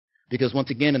because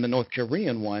once again, in the North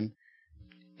Korean one,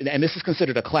 and this is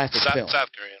considered a classic film. South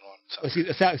Korean one.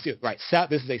 Right.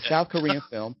 This is a South Korean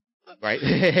film, right?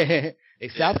 A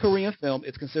South Korean film.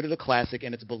 It's considered a classic,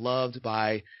 and it's beloved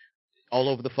by all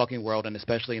over the fucking world, and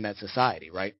especially in that society,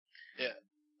 right?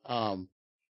 Yeah.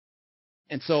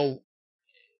 And so,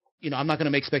 I'm not going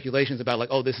to make speculations about like,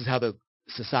 oh, this is how the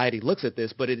society looks at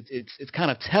this, but it's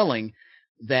kind of telling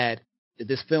that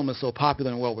this film is so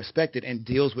popular and well respected and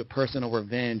deals with personal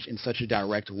revenge in such a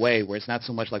direct way, where it's not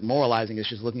so much like moralizing, it's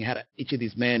just looking at how each of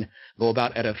these men go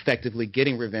about at effectively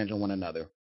getting revenge on one another,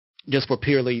 just for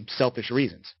purely selfish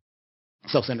reasons,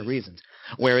 self-centered reasons.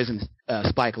 Whereas in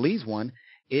Spike Lee's one,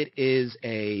 it is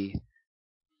a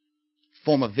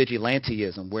form of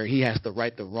vigilantism where he has to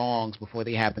right the wrongs before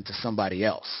they happen to somebody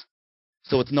else.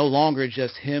 So it's no longer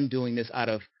just him doing this out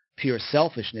of pure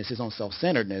selfishness, his own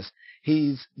self-centeredness.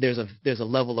 There's a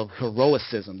level of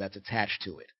heroicism that's attached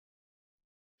to it.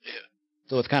 Yeah.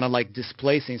 So it's kind of like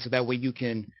displacing, so that way you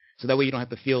don't have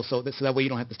to feel so that way you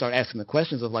don't have to start asking the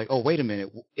questions of like, oh, wait a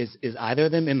minute, is either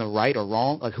of them in the right or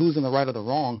wrong? Like, who's in the right or the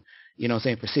wrong?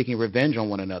 For seeking revenge on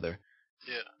one another.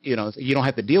 Yeah. You don't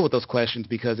have to deal with those questions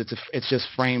because it's just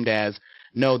framed as,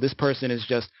 no, this person is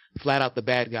just flat out the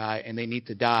bad guy and they need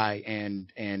to die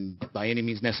and by any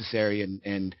means necessary,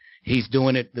 and he's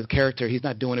doing it, the character, he's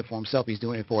not doing it for himself, he's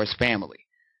doing it for his family,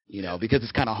 because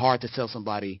it's kind of hard to tell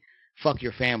somebody, fuck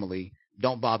your family,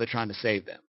 don't bother trying to save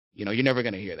them. You're never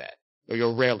going to hear that, or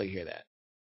you'll rarely hear that.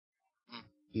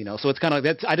 So it's kind of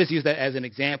like that. I just use that as an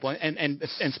example. And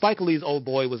Spike Lee's Old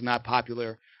Boy was not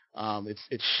popular.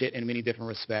 It's shit in many different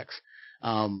respects.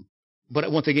 But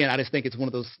once again, I just think it's one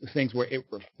of those things where it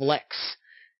reflects,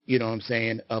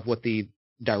 of what the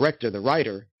director, the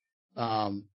writer,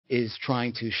 is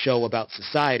trying to show about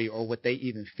society, or what they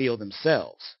even feel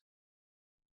themselves.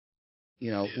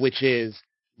 Which is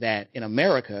that in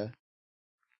America,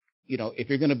 if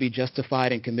you're going to be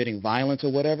justified in committing violence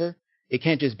or whatever, it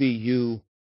can't just be you,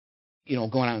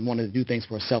 going out and wanting to do things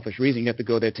for a selfish reason. You have to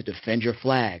go there to defend your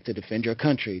flag, to defend your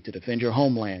country, to defend your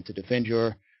homeland, to defend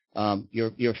your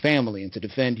family, and to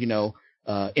defend,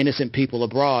 innocent people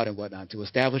abroad and whatnot, to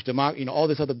establish democracy, all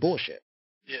this other bullshit.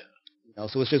 Yeah.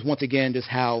 So it's just, once again, just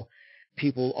how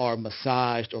people are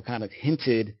massaged or kind of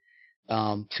hinted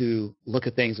to look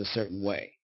at things a certain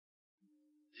way.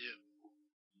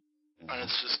 Yeah. And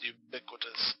it's just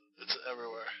ubiquitous. It's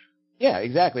everywhere. Yeah,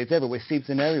 exactly. It's everywhere. It seeps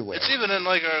in everywhere. It's even in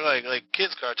like our like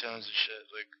kids cartoons and shit.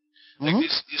 Like you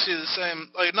see the same,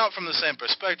 like, not from the same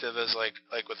perspective as like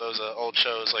with those old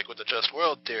shows, like with the Just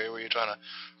World theory, where you're trying to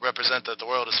represent that the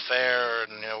world is fair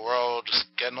and we're all just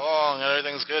getting along and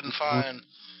everything's good and fine.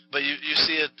 But you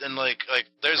see it in like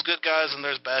there's good guys and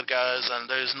there's bad guys, and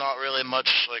there's not really much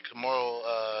like moral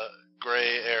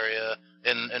gray area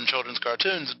in children's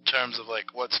cartoons in terms of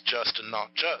like what's just and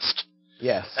not just.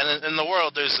 Yes. And in the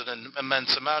world, there's an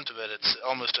immense amount of it. It's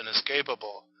almost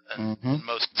inescapable in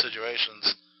most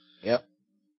situations. Yep.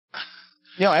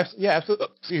 Absolutely.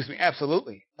 Excuse me,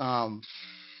 absolutely. But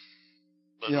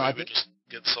I just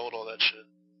get sold all that shit.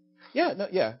 Yeah.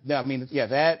 No, I mean,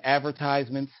 that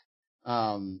advertisements.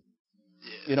 That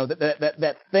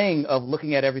thing of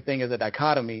looking at everything as a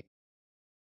dichotomy.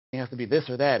 It has to be this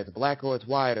or that. It's black or it's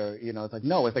white, or it's like,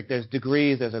 no. It's like there's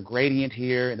degrees. There's a gradient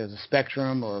here, and there's a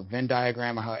spectrum or a Venn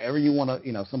diagram, or however you want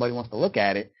to, somebody wants to look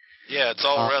at it. Yeah, it's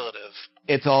all relative.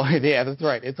 It's all that's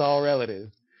right. It's all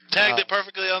relative. Tagged it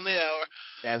perfectly on the hour.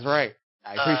 That's right.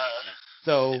 I appreciate that.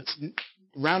 So,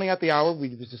 rounding out the hour, we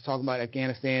were just talking about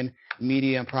Afghanistan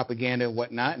media and propaganda and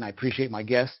whatnot, and I appreciate my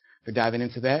guests for diving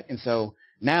into that. And so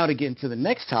now to get into the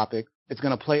next topic, it's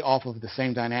going to play off of the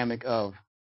same dynamic of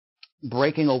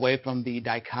breaking away from the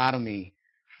dichotomy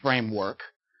framework,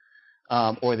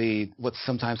 or what's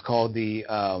sometimes called the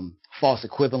false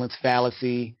equivalence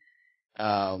fallacy.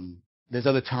 There's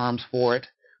other terms for it,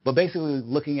 but basically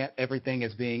looking at everything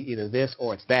as being either this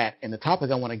or it's that. And the topic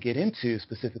I want to get into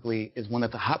specifically is one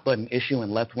that's a hot button issue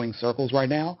in left-wing circles right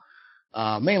now,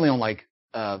 mainly on like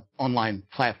online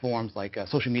platforms, like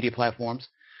social media platforms.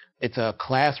 It's a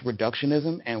class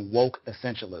reductionism and woke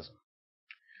essentialism.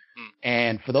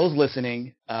 And for those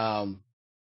listening,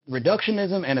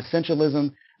 reductionism and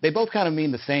essentialism, they both kind of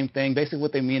mean the same thing. Basically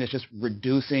what they mean is just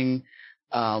reducing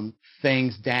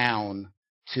things down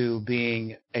to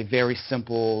being a very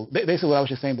simple, basically what I was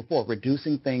just saying before,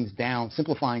 reducing things down,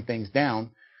 simplifying things down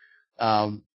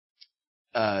to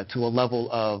a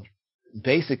level of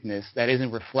basicness that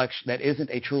isn't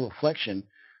a true reflection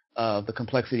of the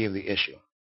complexity of the issue.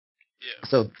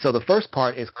 Yeah. So the first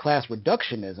part is class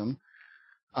reductionism,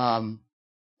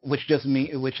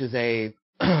 which is a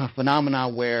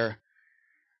phenomenon where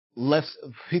left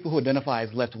people who identify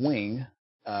as left-wing,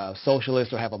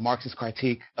 socialists, or have a Marxist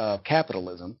critique of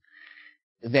capitalism,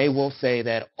 they will say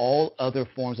that all other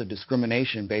forms of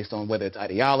discrimination based on whether it's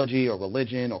ideology or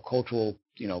religion or cultural,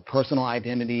 personal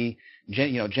identity,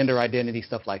 gender identity,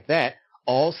 stuff like that,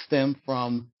 all stem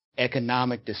from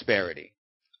economic disparity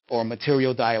or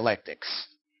material dialectics.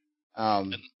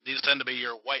 And these tend to be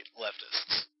your white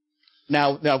leftists.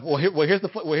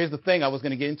 Here's the thing I was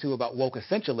going to get into about woke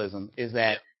essentialism is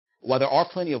that while there are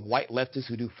plenty of white leftists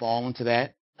who do fall into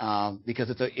that, because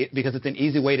it's an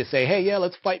easy way to say, hey, yeah,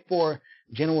 let's fight for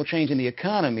general change in the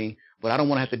economy, but I don't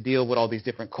want to have to deal with all these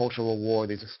different cultural war,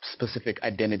 these specific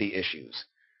identity issues.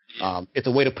 Yeah. It's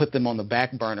a way to put them on the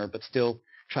back burner, but still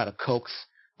try to coax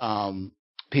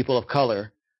people of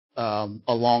color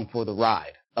along for the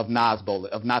ride of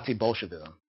Nazi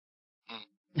Bolshevism.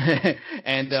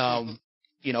 And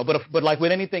but like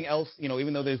with anything else,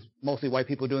 even though there's mostly white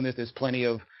people doing this, there's plenty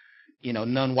of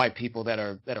non-white people that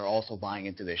are also buying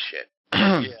into this shit.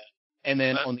 Yeah. And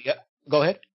then go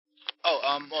ahead. Well,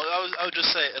 I would just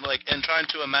say, in trying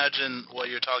to imagine what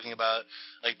you're talking about,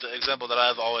 like the example that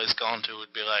I've always gone to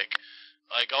would be like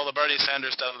all the Bernie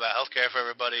Sanders stuff about healthcare for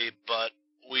everybody, but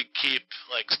we keep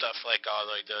stuff like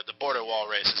the border wall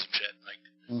racism shit.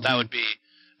 That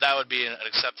would be an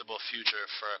acceptable future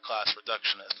for a class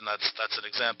reductionist, and that's an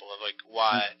example of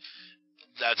why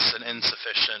that's an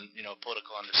insufficient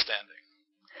political understanding.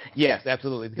 Yes,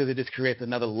 absolutely, because it just creates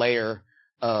another layer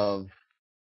of.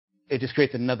 It just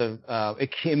creates another.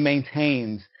 It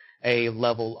maintains a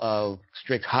level of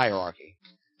strict hierarchy.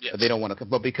 Yes. They don't want to,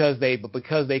 but because they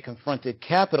confronted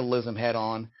capitalism head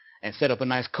on and set up a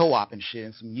nice co-op and shit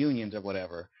and some unions or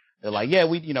whatever, they're like, yeah,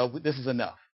 this is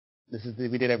enough.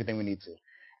 We did everything we need to.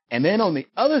 And then on the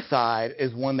other side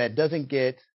is one that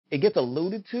it gets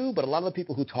alluded to, but a lot of the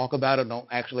people who talk about it don't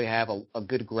actually have a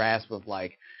good grasp of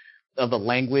the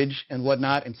language and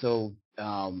whatnot. And so,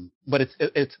 but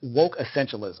it's woke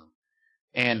essentialism.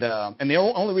 And the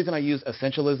only reason I use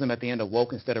essentialism at the end of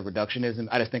woke instead of reductionism,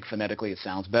 I just think phonetically it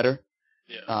sounds better.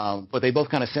 Yeah. But they both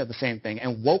kind of said the same thing.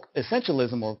 And woke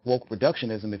essentialism, or woke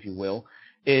reductionism, if you will,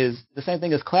 is the same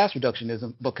thing as class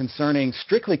reductionism, but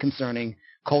strictly concerning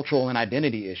cultural and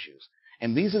identity issues.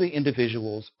 And these are the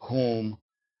individuals whom,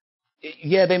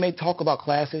 they may talk about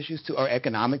class issues or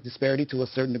economic disparity to a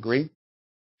certain degree,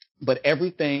 but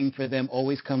everything for them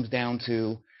always comes down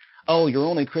to, oh, you're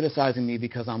only criticizing me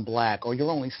because I'm black, or you're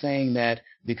only saying that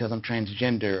because I'm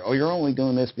transgender, or you're only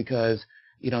doing this because,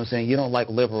 saying you don't like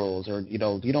liberals, or, you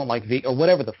don't like or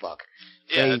whatever the fuck.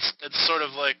 Yeah, it's sort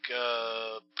of like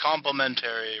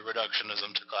complementary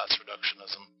reductionism to class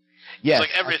reductionism. Yes.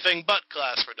 It's like everything but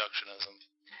class reductionism.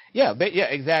 Yeah,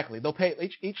 exactly. They'll pay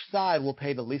each side will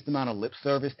pay the least amount of lip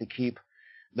service to keep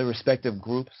the respective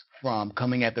groups from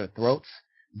coming at their throats.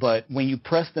 But when you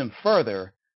press them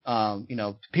further,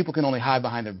 people can only hide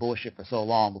behind their bullshit for so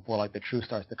long before the truth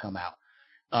starts to come out,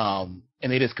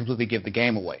 and they just completely give the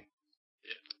game away.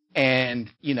 Yeah. And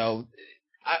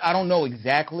I don't know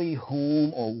exactly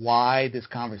whom or why this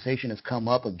conversation has come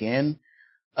up again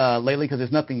lately, because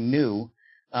there's nothing new.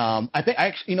 I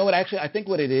think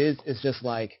what it is just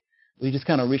we just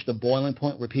kind of reached the boiling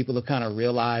point where people have kind of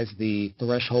realized the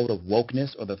threshold of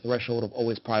wokeness, or the threshold of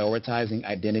always prioritizing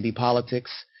identity politics,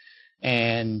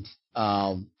 and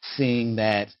seeing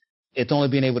that it's only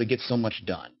being able to get so much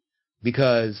done.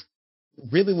 Because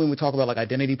really, when we talk about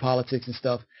identity politics and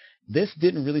stuff, this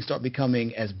didn't really start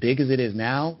becoming as big as it is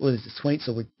now.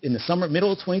 So we're in the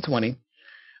middle of 2020,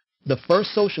 the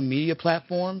first social media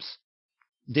platforms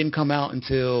didn't come out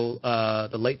until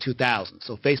the late 2000s.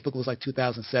 So Facebook was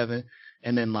 2007,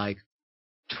 and then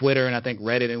Twitter and I think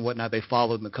Reddit and whatnot, they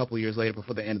followed in a couple years later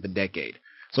before the end of the decade.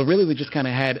 So really, we just kind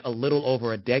of had a little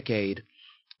over a decade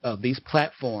of these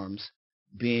platforms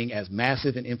being as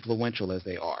massive and influential as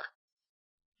they are.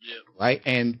 Yeah. Right.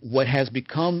 And what has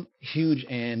become huge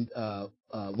as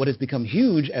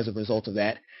a result of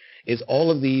that is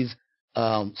all of these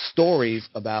stories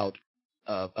about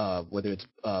whether it's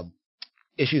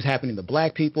issues happening to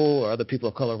black people or other people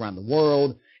of color around the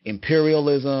world,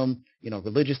 imperialism,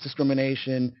 religious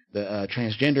discrimination, the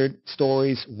transgendered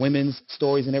stories, women's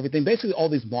stories, and everything. Basically, all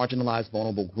these marginalized,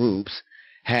 vulnerable groups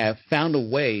have found a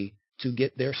way to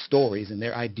get their stories and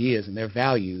their ideas and their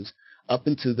values up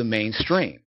into the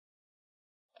mainstream.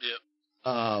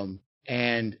 Yep.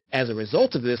 And as a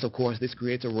result of this, of course, this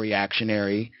creates a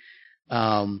reactionary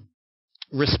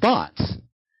response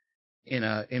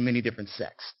in many different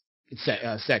sectors.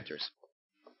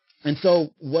 And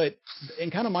so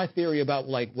kind of my theory about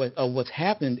what's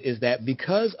happened is that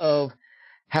because of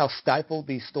how stifled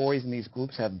these stories and these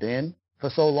groups have been for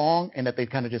so long, and that they've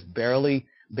kind of just barely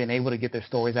been able to get their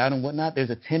stories out and whatnot, there's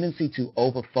a tendency to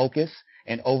over-focus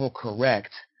and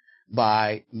over-correct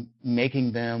by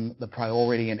making them the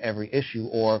priority in every issue,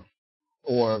 or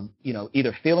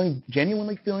either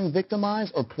genuinely feeling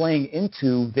victimized or playing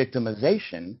into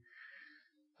victimization,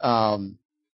 and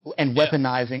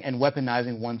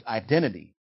weaponizing one's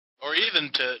identity. Or even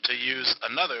to use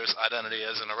another's identity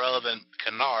as an irrelevant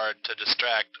canard to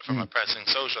distract from a pressing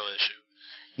social issue.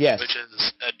 Yes. Which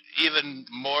is an even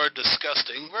more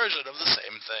disgusting version of the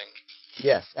same thing.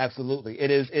 Yes, absolutely. It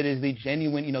is the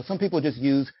genuine, some people just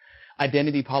use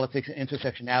identity politics and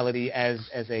intersectionality as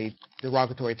a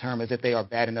derogatory term, as if they are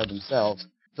bad in of themselves.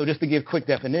 So just to give quick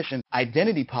definition,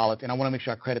 identity politics, and I want to make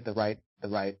sure I credit the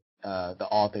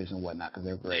authors and whatnot, because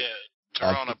they're great.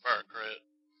 Yeah, Tarana Burke,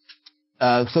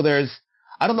 right? So there's,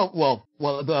 I don't know, well,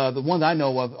 the ones I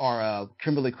know of are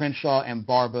Kimberly Crenshaw and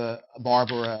Barbara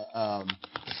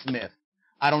Smith.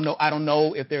 I don't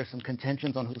know if there's some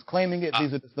contentions on who's claiming it.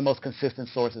 These are just the most consistent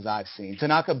sources I've seen.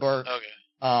 Tanaka Burke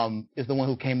is the one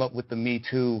who came up with the Me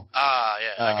Too. Yeah,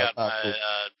 I got my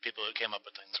people who came up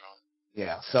with things wrong.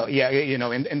 Yeah, so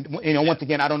and once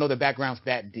again, I don't know the backgrounds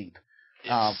that deep.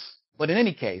 Yes. But in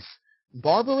any case,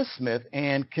 Barbara Smith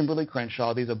and Kimberly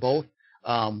Crenshaw, these are both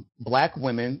black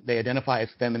women. They identify as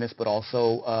feminists, but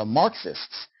also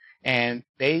Marxists. And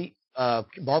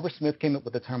Barbara Smith came up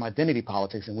with the term identity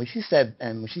politics. And when she said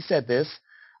this,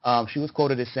 she was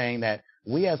quoted as saying that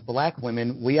we as black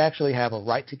women, we actually have a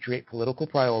right to create political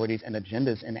priorities and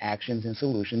agendas and actions and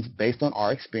solutions based on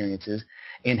our experiences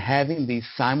in having these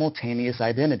simultaneous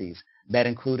identities that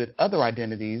included other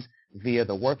identities via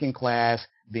the working class,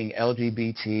 being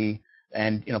LGBT,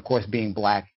 and of course being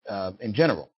black in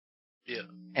general. Yeah.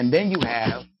 And then you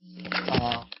have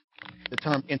the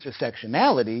term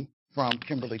intersectionality from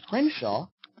Kimberly Crenshaw,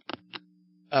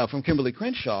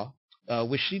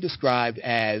 which she described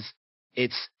as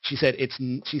she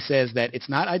says that it's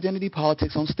not identity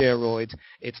politics on steroids.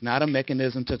 It's not a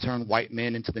mechanism to turn white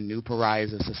men into the new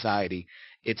pariahs of society.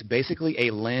 It's basically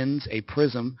a lens, a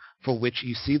prism for which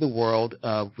you see the world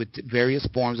with various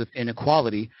forms of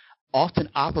inequality, often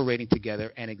operating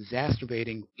together and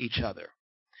exacerbating each other.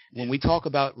 When we talk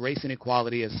about race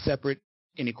inequality as separate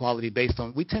inequality based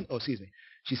on,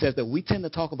 she says that we tend to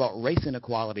talk about race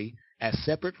inequality as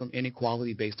separate from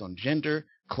inequality based on gender,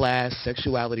 class,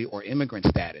 sexuality, or immigrant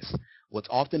status. What's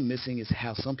often missing is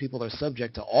how some people are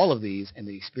subject to all of these, and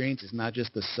the experience is not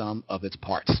just the sum of its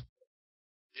parts.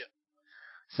 Yeah.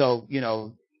 So,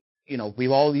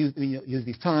 we've all used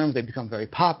these terms. They become very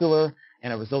popular,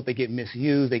 and as a result, they get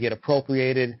misused. They get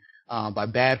appropriated by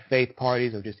bad faith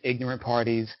parties or just ignorant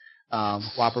parties who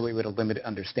operate with a limited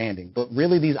understanding. But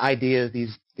really, these ideas,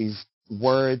 these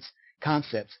words,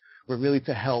 concepts, were really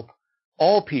to help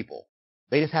all people.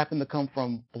 They just happen to come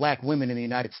from black women in the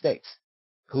United States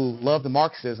who loved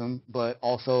Marxism, but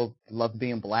also loved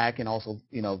being black, and also,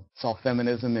 saw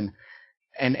feminism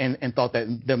and thought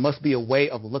that there must be a way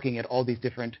of looking at all these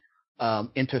different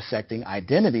intersecting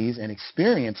identities and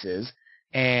experiences,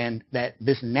 and that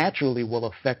this naturally will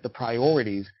affect the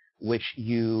priorities which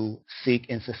you seek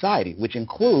in society, which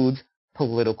includes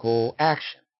political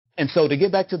action. And so to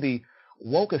get back to the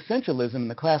woke essentialism and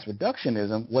the class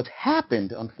reductionism, what's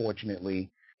happened, unfortunately,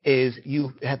 is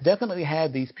you have definitely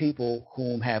had these people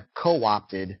whom have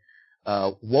co-opted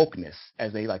wokeness,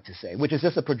 as they like to say, which is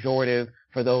just a pejorative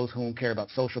for those whom care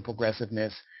about social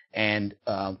progressiveness and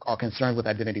are concerned with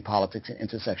identity politics and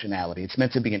intersectionality. It's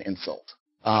meant to be an insult.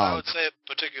 I would say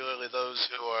particularly those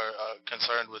who are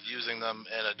concerned with using them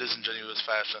in a disingenuous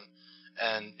fashion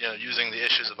and using the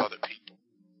issues of other people.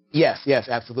 Yes,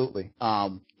 absolutely.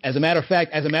 As a matter of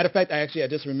fact, I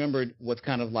just remembered what's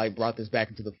kind of like brought this back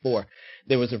into the fore.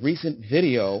 There was a recent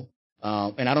video,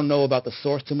 and I don't know about the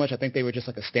source too much. I think they were just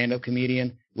like a stand-up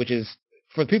comedian, which is,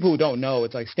 for people who don't know,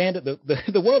 it's like stand-up.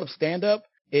 The world of stand-up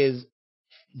is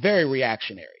very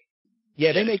reactionary.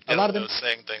 Yeah, they make a lot of them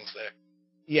saying things there.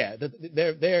 Yeah,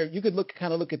 they're you could look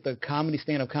at the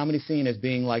stand-up comedy scene as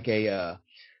being like a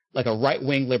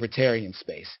right-wing libertarian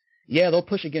space. Yeah, they'll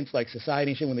push against like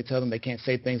society and shit when they tell them they can't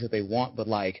say things that they want, but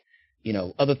like,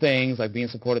 other things like being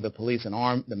supportive of the police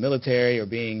and the military, or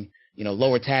being,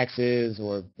 lower taxes,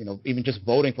 or, even just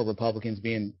voting for Republicans,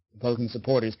 being Republican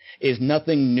supporters, is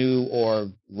nothing new or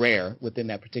rare within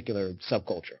that particular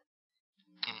subculture.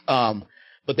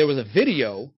 But there was a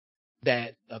video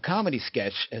a comedy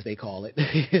sketch, as they call it,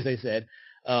 as they said,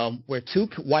 where two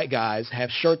white guys have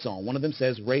shirts on. One of them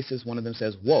says racist, one of them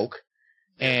says woke.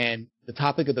 And the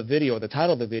topic of the video, or the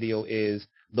title of the video, is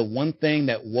the one thing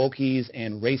that wokies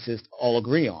and racists all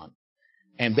agree on.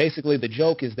 And basically the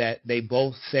joke is that they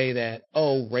both say that,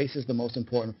 race is the most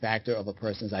important factor of a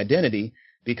person's identity.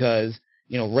 because,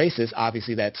 racists,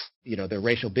 obviously that's, they're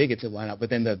racial bigots and whatnot, but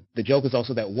then the joke is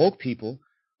also that woke people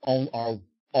are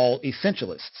all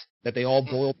essentialists, that they all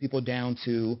boil people down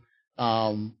to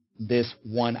this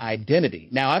one identity.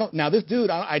 Now this dude,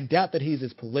 I doubt that he's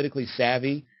as politically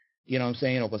savvy, you know what I'm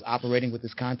saying, or was operating with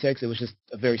this context. It was just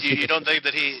a very You don't think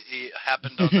that he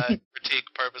happened on that critique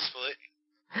purposefully?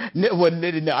 No,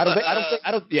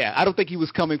 I don't think he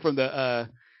was coming from the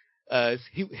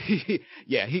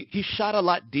he shot a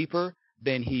lot deeper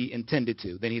than he intended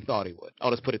to, than he thought he would. I'll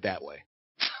just put it that way.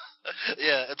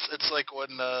 Yeah, it's like when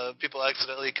people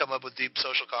accidentally come up with deep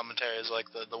social commentaries, like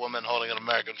the woman holding an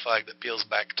American flag that peels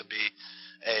back to be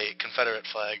a Confederate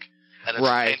flag, and it's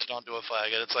painted onto a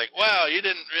flag, and it's like, wow, you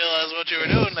didn't realize what you were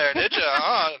doing there, did you?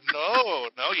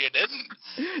 No, you didn't.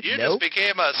 You just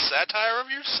became a satire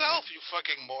of yourself, you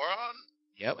fucking moron.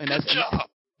 Yep, and Good job.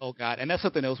 Oh God, and that's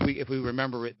something else. If we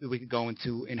remember it, we could go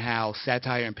into in how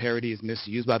satire and parody is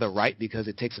misused by the right because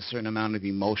it takes a certain amount of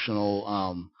emotional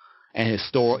and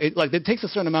it takes a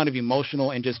certain amount of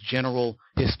emotional and just general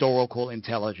historical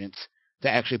intelligence to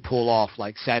actually pull off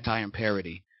like satire and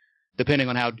parody, depending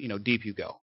on how deep you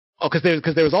go. Oh,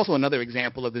 because there was also another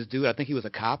example of this dude. I think he was a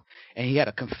cop, and he had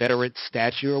a Confederate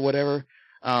statue or whatever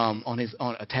on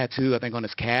a tattoo, I think, on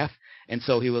his calf. And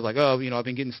so he was like, oh, I've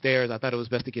been getting stares. I thought it was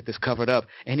best to get this covered up.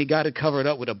 And he got it covered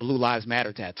up with a Blue Lives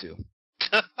Matter tattoo.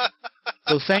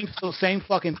 So same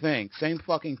fucking thing. Same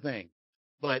fucking thing.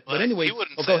 But anyway. You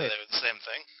wouldn't say they were the same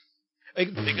thing.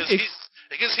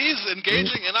 Because he's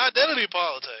engaging in identity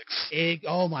politics.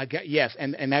 Oh, my God. Yes.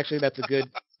 And actually, that's a good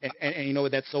 – and you know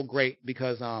what? That's so great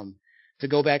because to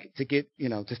go back to get –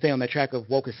 to stay on that track of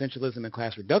woke essentialism and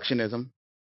class reductionism,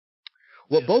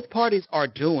 what both parties are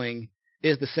doing –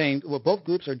 is the same. What both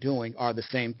groups are doing are the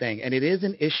same thing. And it is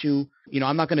an issue.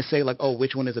 I'm not going to say like, oh,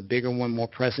 which one is a bigger one, more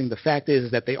pressing. The fact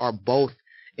is that they are both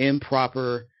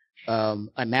improper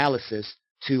analysis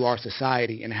to our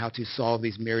society and how to solve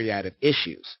these myriad of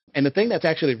issues. And the thing that's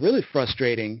actually really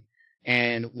frustrating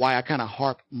and why I kind of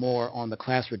harp more on the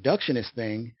class reductionist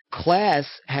thing,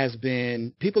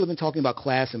 people have been talking about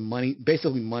class and money,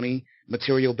 basically money,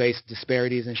 material-based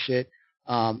disparities and shit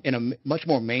in a much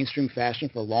more mainstream fashion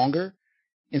for longer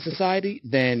in society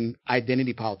than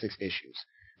identity politics issues.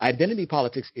 Identity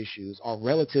politics issues are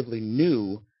relatively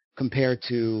new compared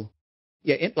to,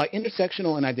 like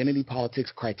intersectional and identity politics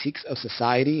critiques of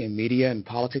society and media and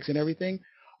politics and everything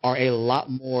are a lot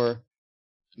more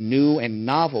new and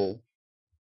novel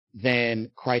than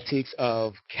critiques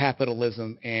of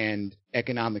capitalism and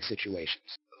ekernomic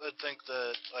situations. I think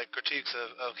that like critiques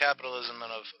of capitalism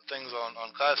and of things on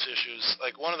class issues,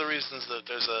 like one of the reasons that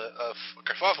there's a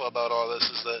kerfuffle about all this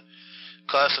is that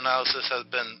class analysis has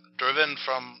been driven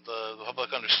from the public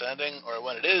understanding, or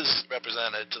when it is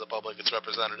represented to the public, it's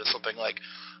represented as something like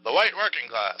the white working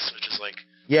class, which is like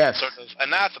sort of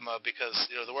anathema because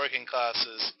the working class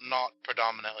is not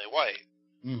predominantly white.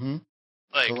 Mm-hmm.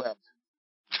 Like, correct.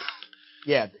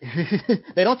 Yeah,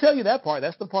 they don't tell you that part.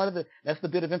 That's the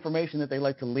bit of information that they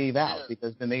like to leave out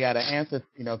because then they got to answer,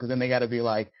 because then they got to be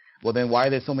like, well, then why are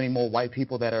there so many more white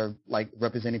people that are like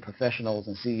representing professionals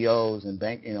and CEOs and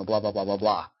bank, blah, blah, blah, blah,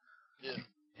 blah.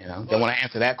 Yeah. They want to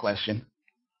answer that question.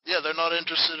 Yeah, they're not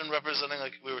interested in representing,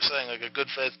 like we were saying, like a good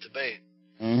faith debate.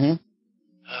 Mm-hmm.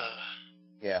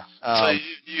 Yeah. So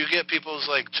you get people's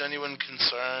like genuine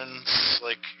concerns,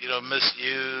 like,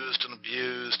 misused and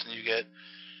abused, and you get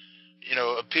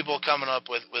people coming up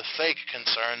with fake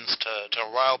concerns to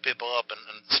rile people up and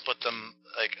split them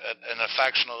like in a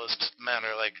factionalist manner,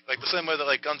 like the same way that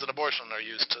like guns and abortion are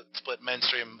used to split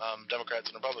mainstream Democrats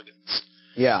and Republicans.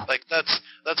 Yeah. Like that's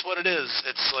what it is.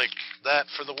 It's like that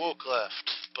for the woke left.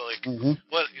 But like,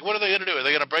 what are they going to do? Are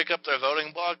they going to break up their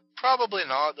voting bloc? Probably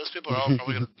not. Those people are all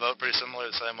probably going to vote pretty similar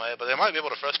the same way, but they might be able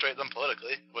to frustrate them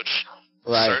politically, which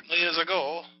certainly is a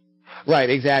goal. Right,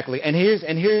 exactly. And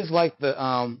here's like the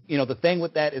the thing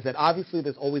with that is that obviously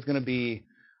there's always going to be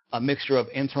a mixture of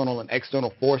internal and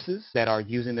external forces that are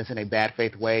using this in a bad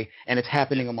faith way, and it's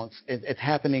happening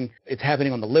it's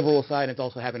happening on the liberal side, and it's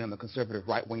also happening on the conservative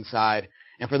right wing side.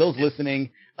 And for those listening,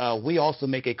 we also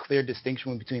make a clear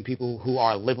distinction between people who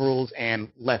are liberals and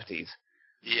lefties.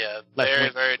 Yeah, very,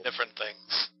 very different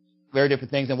things. Very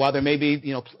different things, and while there may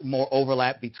be more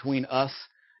overlap between us,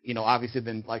 obviously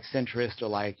than like centrists or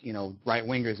like, right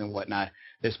wingers and whatnot,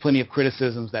 there's plenty of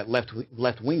criticisms that left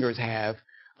wingers have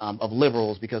of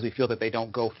liberals because we feel that they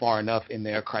don't go far enough in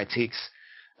their critiques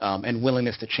and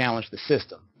willingness to challenge the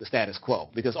system, the status quo,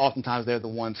 because oftentimes they're the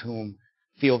ones whom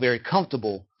feel very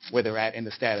comfortable where they're at in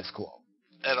the status quo.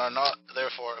 And are not,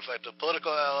 therefore, effective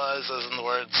political allies, as in the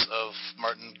words of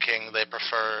Martin King, they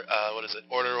prefer,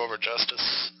 order over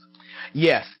justice.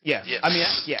 Yes. Yes. I mean,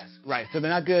 yes, right. So they're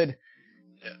not good.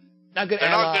 Yeah. Not good They're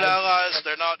allies. not good allies.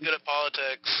 They're not good at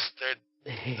politics.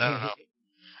 I don't know.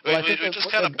 Well, we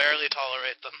just kind of barely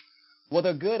tolerate them. Well,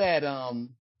 they're good at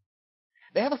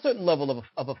they have a certain level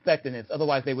of effectiveness.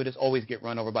 Otherwise, they would just always get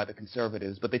run over by the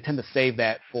conservatives. But they tend to save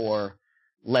that for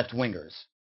left wingers.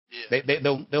 Yeah.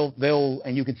 They'll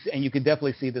and you can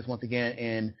definitely see this once again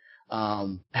in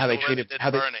how they treated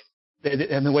Bernie.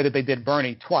 And the way that they did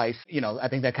Bernie twice. You know, I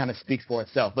think that kind of speaks for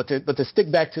itself. But to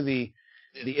stick back to the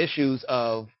issues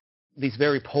of these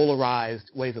very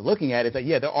polarized ways of looking at it, that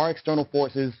there are external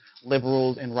forces,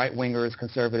 liberals and right wingers,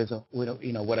 conservatives,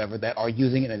 whatever, that are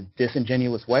using it in a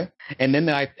disingenuous way, and then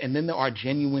there are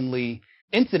genuinely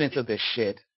incidents of this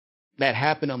shit that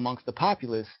happen amongst the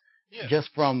populace. Yeah. Just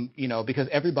from, because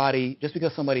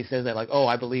because somebody says that, like, oh,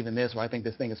 I believe in this or I think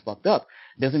this thing is fucked up,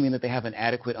 doesn't mean that they have an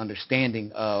adequate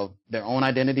understanding of their own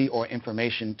identity or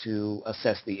information to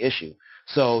assess the issue.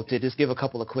 So to just give a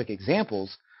couple of quick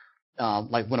examples,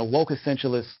 like when a woke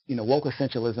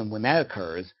essentialism, when that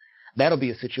occurs, that'll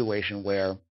be a situation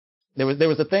where there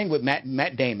was a thing with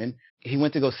Matt Damon. He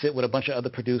went to go sit with a bunch of other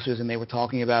producers and they were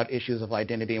talking about issues of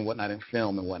identity and whatnot in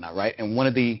film and whatnot, right? And one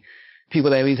of the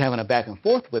people that he was having a back and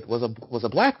forth with was a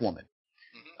black woman.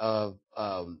 And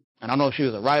I don't know if she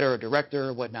was a writer or director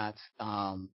or whatnot.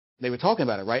 They were talking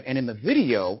about it, right? And in the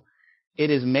video,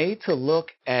 it is made to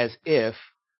look as if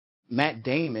Matt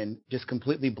Damon just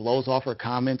completely blows off her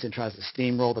comments and tries to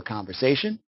steamroll the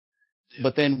conversation. Yeah.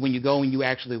 But then when you go and you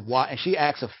actually watch, and she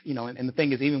acts, and the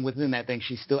thing is, even within that thing,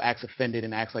 she still acts offended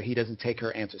and acts like he doesn't take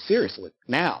her answer seriously.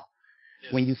 Now,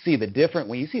 when you see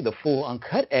the full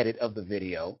uncut edit of the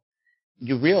video,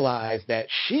 you realize that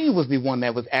she was the one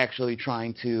that was actually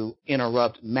trying to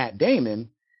interrupt Matt Damon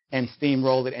and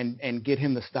steamroll it and get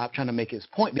him to stop trying to make his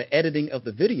point. The editing of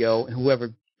the video, and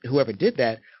whoever did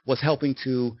that, was helping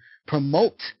to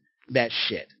promote that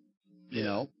shit,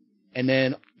 And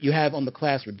then you have on the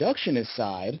class reductionist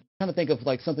side, I'm trying to think of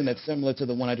like something that's similar to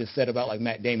the one I just said about like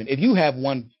Matt Damon. If you have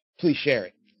one, please share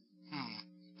it.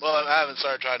 Well, I haven't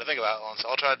started trying to think about one, so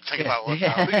I'll try to think about one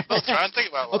now. We can both try and think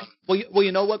about one. Okay. Well,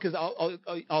 you know what? Because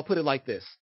I'll put it like this: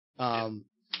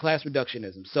 class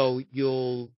reductionism. So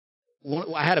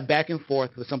I had a back and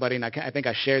forth with somebody, and I think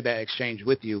I shared that exchange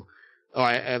with you,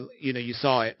 or you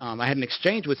saw it. I had an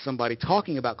exchange with somebody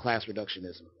talking about class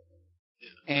reductionism,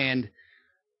 and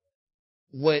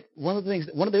one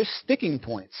of their sticking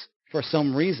points for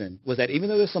some reason was that even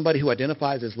though there's somebody who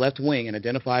identifies as left wing and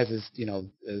identifies as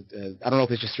I don't know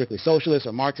if it's just strictly socialist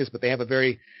or Marxist, but they have a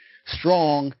very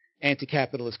strong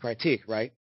anti-capitalist critique,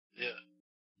 right? Yeah.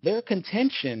 Their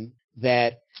contention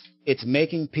that it's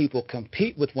making people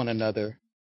compete with one another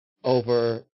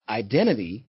over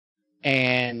identity,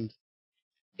 and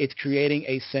it's creating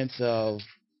a sense of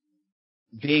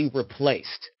being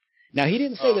replaced. Now, he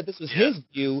didn't say that this was his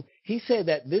view. He said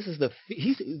that this is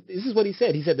what he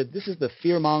said. He said that this is the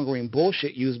fear-mongering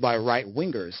bullshit used by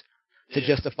right-wingers to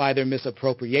justify their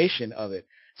misappropriation of it.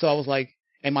 So I was like,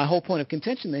 and my whole point of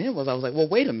contention to him was, I was like, well,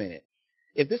 wait a minute.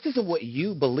 If this isn't what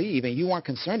you believe and you aren't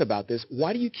concerned about this,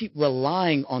 why do you keep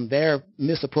relying on their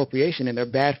misappropriation and their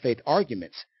bad faith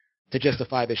arguments to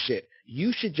justify this shit?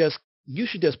 You should just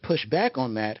push back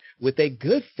on that with a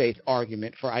good faith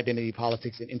argument for identity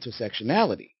politics and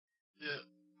intersectionality. Yeah.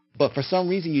 But for some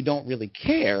reason you don't really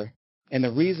care, and the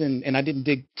reason, and I didn't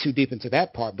dig too deep into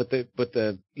that part, but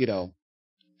the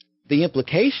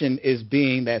implication is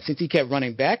being that since he kept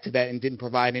running back to that and didn't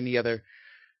provide any other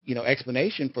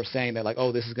explanation for saying that, like,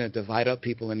 oh, this is going to divide up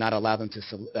people and not allow them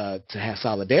to have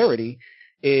solidarity,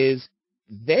 is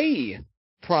they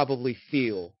probably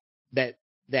feel that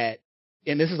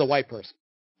and this is a white person,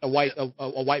 a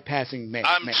white passing man.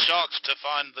 I'm shocked to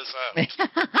find this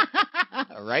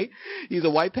out. Right? He's a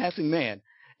white passing man,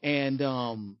 and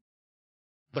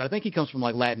but I think he comes from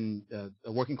like Latin,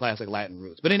 a working class like Latin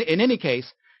roots. But in any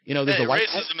case, there's a white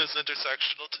racism is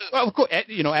intersectional too. Well, of course,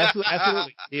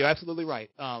 absolutely, you're absolutely right.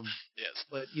 Yes.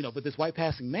 But this white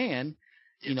passing man,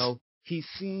 he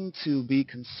seemed to be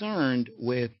concerned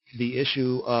with the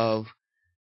issue of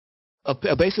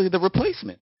basically the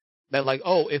replacement. That like,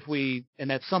 oh, and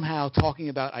that somehow talking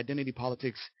about identity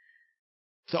politics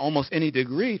to almost any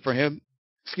degree for him,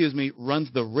 runs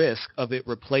the risk of it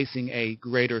replacing a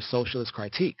greater socialist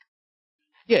critique.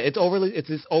 Yeah, it's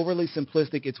this overly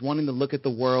simplistic. It's wanting to look at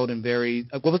the world in very,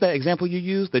 what was that example you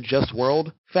used? The just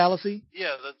world fallacy?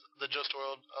 Yeah, the just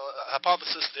world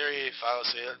hypothesis theory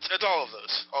fallacy. It's all of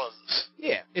those.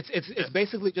 Yeah, it's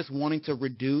basically just wanting to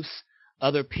reduce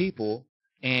other people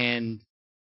and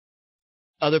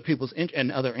other people's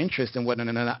and other interests and whatnot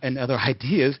and other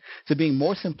ideas to being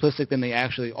more simplistic than they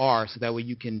actually are, so that way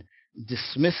you can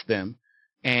dismiss them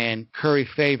and curry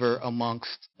favor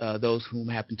amongst those whom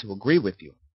happen to agree with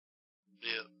you.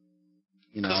 Yeah.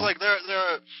 You know, because like there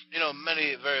are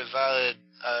many very valid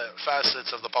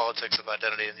facets of the politics of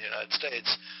identity in the United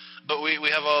States, but we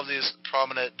have all of these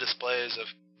prominent displays of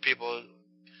people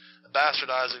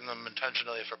bastardizing them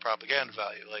intentionally for propaganda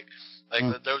value. Like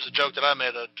there was a joke that I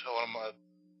made to one of my,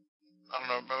 I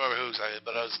don't remember who exactly,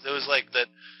 but it was like that,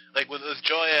 like with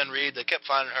Joanne Reed, they kept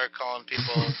finding her calling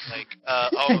people like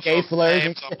homophobic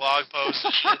names on blog posts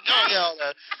and shit. All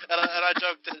that. And I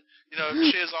joked that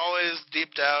she has always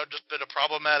deep down just been a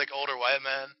problematic older white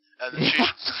man, and that she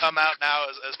should come out now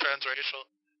as transracial,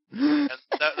 and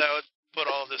that would put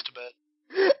all of this to bed.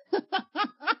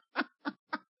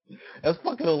 That's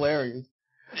fucking hilarious.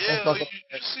 Yeah,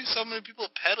 you see so many people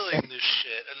peddling this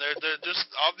shit, and they're just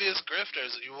obvious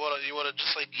grifters. And you wanna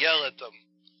just like yell at them.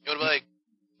 You wanna be like,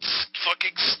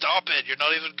 fucking stop it! You're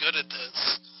not even good at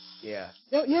this. Yeah.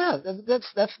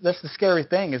 That's the scary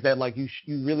thing, is that like you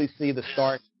really see the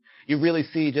start. You really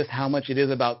see just how much it is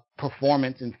about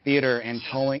performance and theater and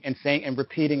towing and saying and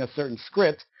repeating a certain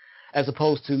script, as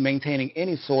opposed to maintaining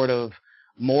any sort of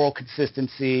moral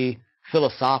consistency,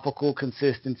 philosophical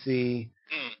consistency.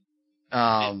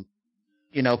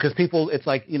 Because people, it's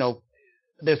like,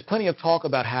 there's plenty of talk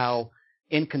about how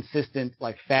inconsistent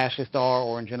like fascists are,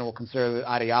 or in general conservative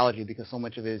ideology, because so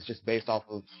much of it is just based off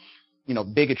of,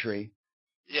 bigotry.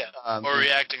 Yeah. Or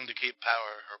reacting to keep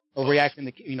power. Or reacting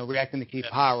to keep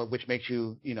power, which makes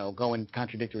you, go in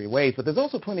contradictory ways. But there's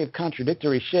also plenty of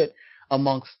contradictory shit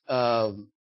amongst,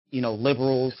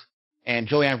 liberals. And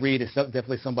Joanne Reed is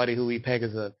definitely somebody who we peg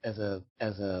as a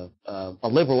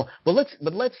liberal. But let's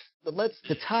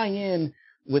to tie in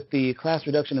with the class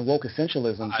reduction and woke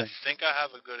essentialism. I think I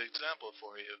have a good example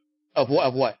for you. Of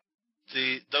what?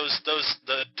 The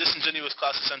disingenuous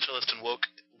class essentialist and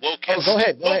wokist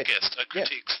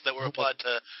critiques that were applied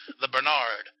to the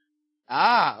Bernard.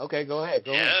 Okay, go ahead.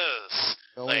 Yes.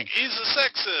 He's a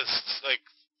sexist.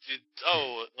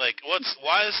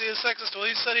 Why is he a sexist? Well,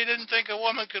 he said he didn't think a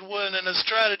woman could win in a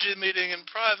strategy meeting in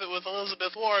private with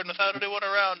Elizabeth Warren without anyone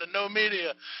around and no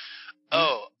media.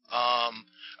 All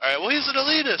right, well, he's an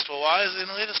elitist. Well, why is he an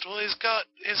elitist? Well, he's got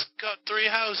 3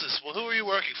 houses. Well, who are you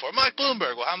working for? Mike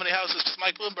Bloomberg. Well, how many houses does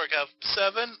Mike Bloomberg have?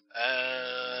 7.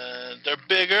 And they're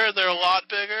bigger. They're a lot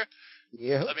bigger.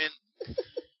 Yeah. I mean...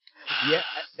 Yeah.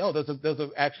 No, those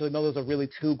are really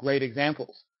 2 great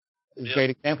examples. Great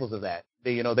examples of that.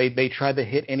 They tried to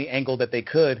hit any angle that they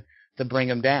could to bring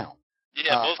him down.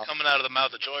 Yeah, both coming out of the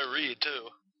mouth of Joy Reid, too.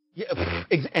 Yeah,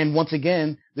 and once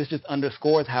again, this just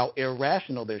underscores how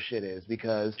irrational their shit is,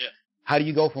 because how do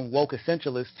you go from woke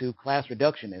essentialist to class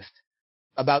reductionist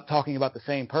about talking about the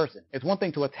same person? It's one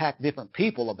thing to attack different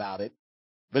people about it,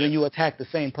 but then you attack the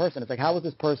same person. It's like, how is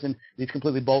this person these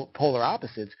completely polar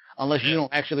opposites, unless you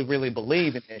don't actually really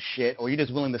believe in this shit, or you're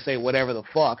just willing to say whatever the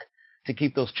fuck to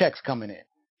keep those checks coming in?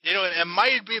 It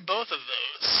might be both of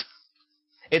those.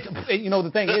 It's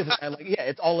the thing is,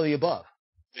 it's all of the above.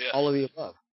 Yeah. All of the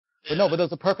above. But no, but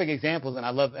those are perfect examples, and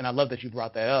I love that you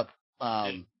brought that up.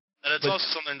 And it's also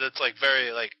something that's like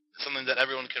very like something that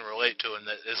everyone can relate to, and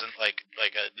that isn't like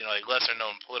a lesser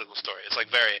known political story. It's like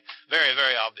very, very,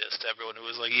 very obvious to everyone who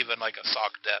was like even like a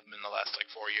sock dem in the last like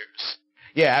 4 years.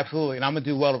 Yeah, absolutely. And I'm gonna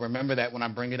do well to remember that when I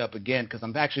bring it up again, because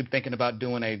I'm actually thinking about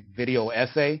doing a video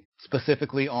essay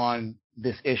specifically on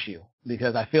this issue,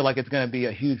 because I feel like it's gonna be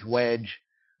a huge wedge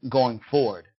going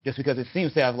forward, just because it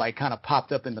seems to have like kind of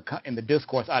popped up in the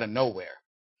discourse out of nowhere.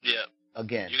 Yeah.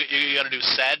 Again. You got to do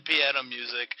sad piano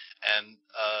music and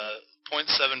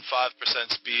 0.75%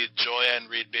 speed. Joanne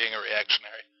Reid being a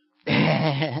reactionary.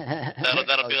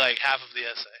 That'll be like half of the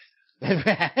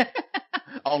essay.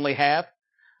 Only half?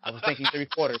 I was thinking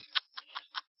 3/4.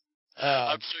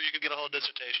 I'm sure you could get a whole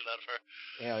dissertation out of her.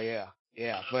 Hell yeah.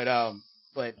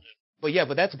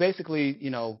 But that's basically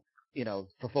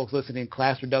for folks listening,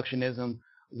 class reductionism,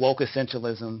 woke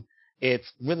essentialism.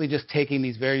 It's really just taking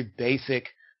these very basic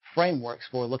frameworks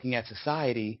for looking at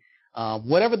society,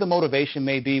 whatever the motivation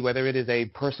may be, whether it's a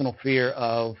personal fear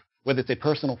of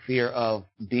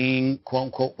being quote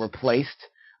unquote replaced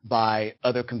by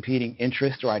other competing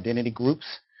interests or identity groups,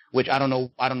 which I don't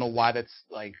know why that's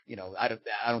like, I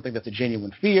don't think that's a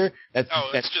genuine fear. That's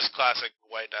just classic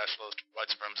white nationalist, white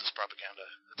supremacist propaganda.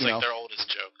 It's like their oldest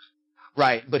joke.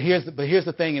 Right, but here's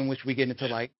the thing in which we get into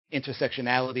like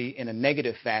intersectionality in a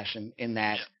negative fashion, in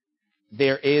that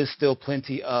there is still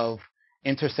plenty of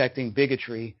intersecting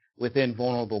bigotry within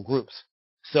vulnerable groups.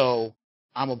 So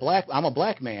I'm a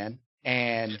black man,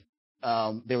 and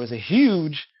there was a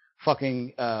huge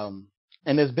fucking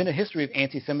and there's been a history of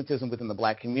anti-Semitism within the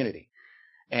black community.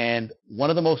 And one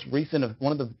of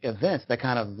the events that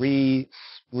kind of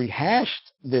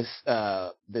rehashed this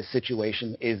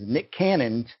situation is Nick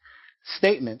Cannon's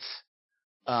statements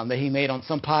that he made on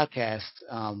some podcast.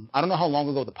 I don't know how long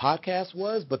ago the podcast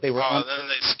was, but they were. Then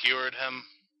they skewered him.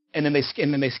 And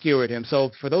then they skewered him.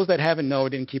 So for those that haven't known or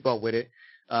didn't keep up with it,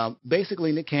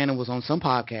 basically Nick Cannon was on some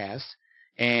podcast,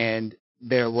 and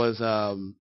there was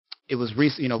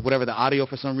whatever, the audio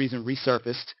for some reason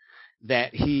resurfaced,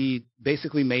 that he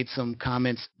basically made some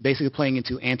comments basically playing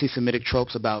into anti-Semitic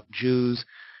tropes about Jews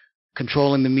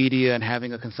controlling the media and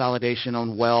having a consolidation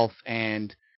on wealth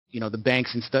and, the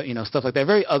banks and stuff like that.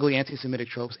 Very ugly anti-Semitic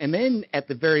tropes. And then at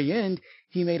the very end,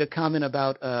 he made comments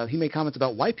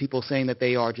about white people, saying that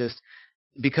they are just,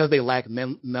 because they lack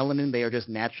melanin, they are just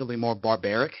naturally more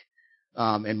barbaric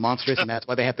and monstrous, and that's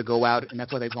why they have to go out, and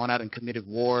that's why they've gone out and committed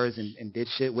wars and did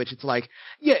shit. Which it's like,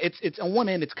 yeah, it's on one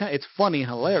end, it's funny and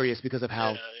hilarious because of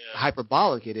how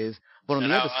hyperbolic it is, but on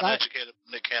the other side, uneducated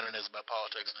Nick Cannon is about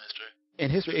politics and history.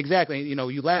 And history, exactly.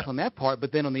 You laugh on that part,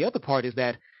 but then on the other part is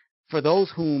that for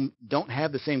those whom don't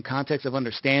have the same context of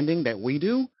understanding that we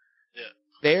do,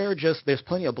 there's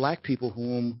plenty of black people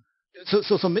whom.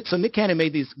 So Nick Cannon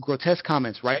made these grotesque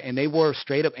comments, right? And they were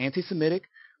straight up anti-Semitic,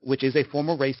 which is a form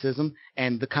of racism.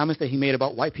 And the comments that he made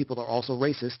about white people are also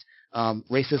racist.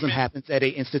 Racism happens at a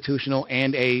institutional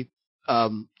and a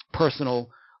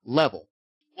personal level.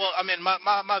 Well, I mean,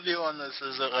 my view on this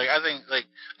is that, like, I think, like,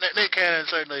 Nick Cannon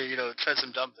certainly, said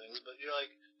some dumb things, but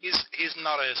he's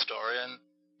not a historian.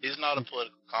 He's not a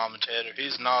political commentator.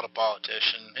 He's not a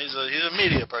politician. He's a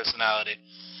media personality.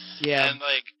 Yeah. And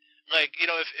if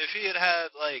he had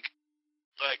like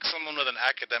someone with an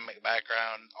academic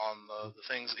background on the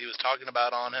things that he was talking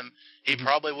about on him, he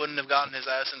probably wouldn't have gotten his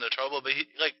ass into trouble. But he's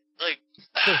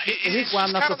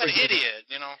kind of an idiot,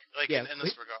 in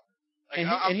this regard.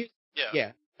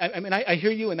 I mean, I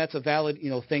hear you, and that's a valid,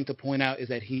 thing to point out, is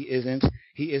that he is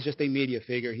just a media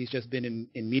figure. He's just been in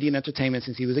media and entertainment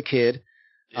since he was a kid.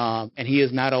 And he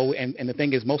is not always, and the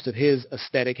thing is, most of his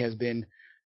aesthetic has been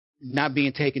not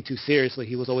being taken too seriously.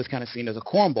 He was always kind of seen as a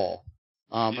cornball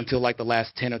until like the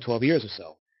last 10 or 12 years or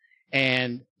so.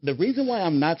 And the reason why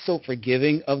I'm not so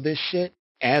forgiving of this shit,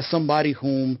 as somebody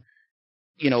whom,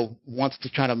 wants to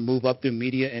try to move up through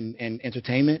media and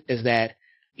entertainment, is that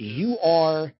you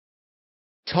are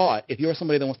taught, if you're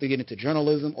somebody that wants to get into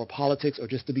journalism or politics or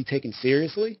just to be taken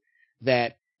seriously,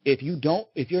 that if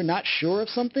you're not sure of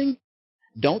something,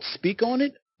 don't speak on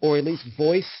it, or at least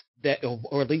voice that,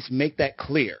 or at least make that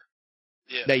clear.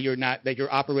 Yeah. That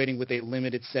you're operating with a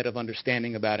limited set of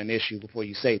understanding about an issue before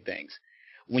you say things.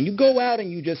 When you go out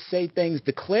and you just say things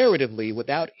declaratively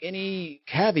without any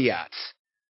caveats,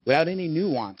 without any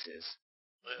nuances,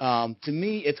 to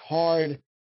me it's hard.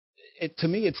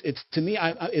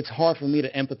 It's hard for me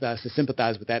to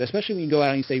sympathize with that, especially when you go out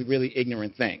and you say really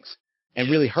ignorant things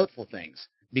and really hurtful things.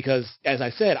 Because, as I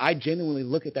said, I genuinely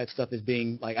look at that stuff as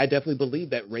being like, I definitely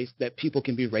believe that people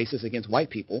can be racist against white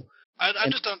people. I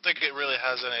just don't think it really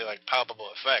has any palpable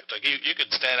effect. Like you could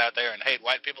stand out there and hate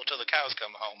white people till the cows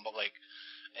come home, but what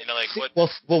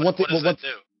does that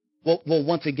do? Well,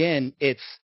 once again, it's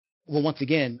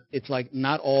like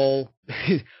not all.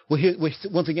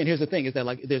 Once again, here's the thing: is that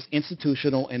there's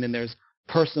institutional and then there's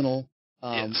personal,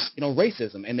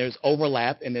 racism, and there's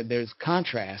overlap and then there's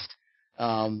contrast.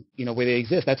 Where they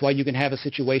exist. That's why you can have a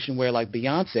situation where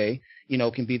Beyonce,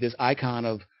 can be this icon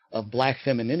of black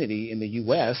femininity in the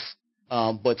U.S.,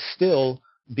 but still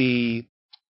be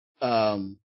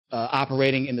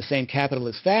operating in the same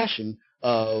capitalist fashion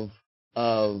of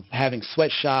having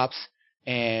sweatshops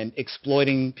and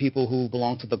exploiting people who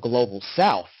belong to the global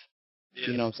South. Yeah.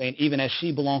 You know what I'm saying? Even as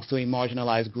she belongs to a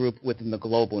marginalized group within the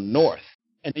global North.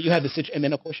 And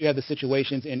then of course you have the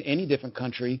situations in any different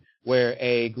country where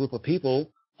a group of people,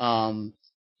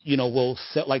 will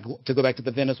sell, to go back to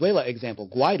the Venezuela example,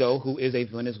 Guaido, who is a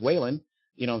Venezuelan,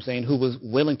 who was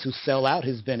willing to sell out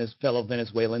his fellow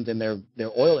Venezuelans and their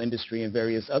oil industry and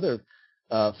various other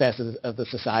facets of the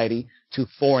society to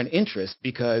foreign interests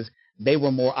because they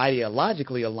were more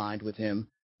ideologically aligned with him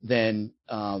than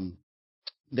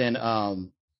the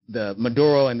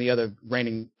Maduro and the other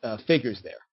reigning figures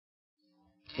there.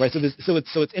 Right, so there's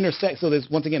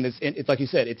once again, it's like you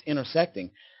said, it's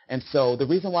intersecting, and so the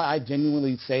reason why I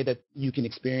genuinely say that you can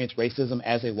experience racism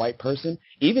as a white person,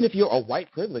 even if you're a white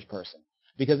privileged person,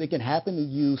 because it can happen to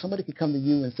you. Somebody could come to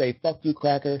you and say "fuck you,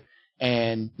 cracker,"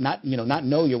 and not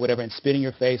know you or whatever, and spit in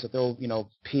your face or throw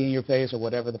pee in your face or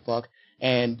whatever the fuck.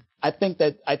 And I think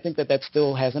that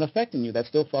still has an effect on you. That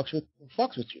still fucks with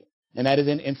you, and that is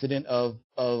an incident of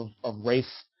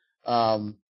race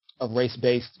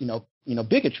based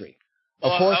bigotry. Of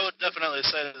Well, course. I would definitely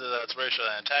say that that's racial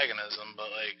antagonism,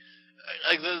 but like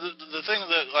the thing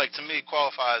that like to me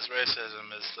qualifies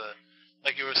racism is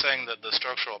like you were saying, that the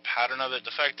structural pattern of it,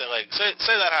 the fact that like say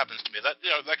that happens to me, that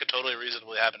that could totally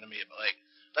reasonably happen to me, but like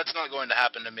that's not going to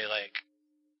happen to me like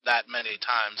that many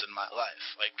times in my life.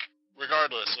 Like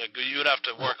regardless, like you would have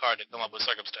to work hard to come up with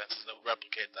circumstances that would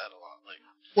replicate that a lot. Like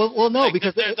Well, no, like,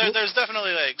 because there's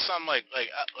definitely like some like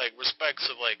respects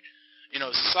of like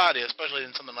society, especially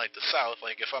in something like the South.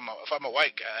 Like if I'm a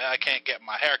white guy, I can't get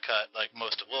my hair cut like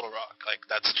most of Little Rock. Like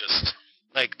that's just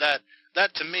like that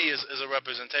to me is a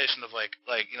representation of like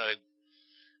like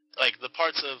the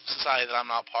parts of society that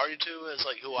I'm not party to is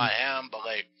like who I am. But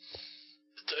like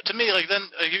to me, like then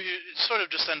you sort of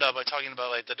just end up by talking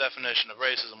about like the definition of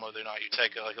racism, whether or not you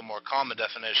take like a more common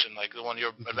definition, like the one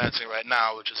you're advancing right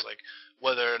now, which is like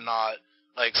whether or not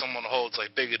like someone holds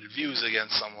like bigoted views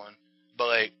against someone. But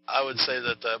like I would say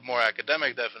that the more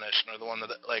academic definition, or the one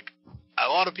that like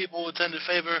a lot of people would tend to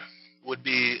favor, would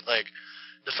be like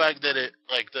the fact that it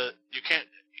like you can't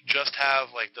just have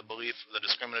like the belief, the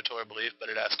discriminatory belief, but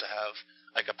it has to have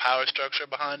like a power structure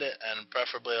behind it, and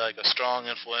preferably like a strong,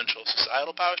 influential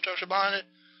societal power structure behind it.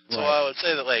 So I would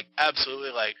say that like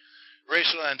absolutely like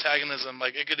racial antagonism,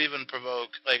 like it could even provoke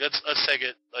like let's take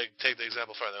the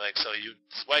example further. Like so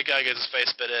this white guy gets his face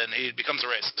spit in, he becomes a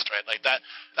racist, right? Like that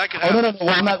could happen. No.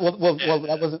 Well, I'm not. Well,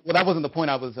 that wasn't the point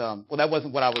I was. Well, that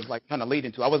wasn't what I was like trying to lead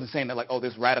into. I wasn't saying that like, oh,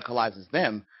 this radicalizes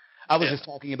them. I was just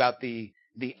talking about the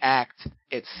act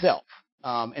itself.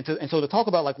 And so to talk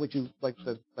about like what you like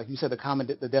you said,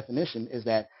 the definition is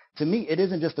that to me it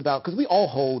isn't just about, because we all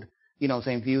hold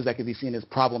same views that could be seen as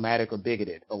problematic or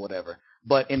bigoted or whatever.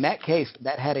 But in that case,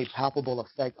 that had a palpable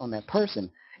effect on that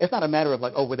person. It's not a matter of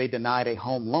like, oh, were they denied a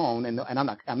home loan? And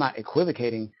I'm not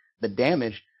equivocating the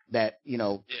damage that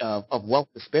of wealth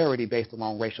disparity based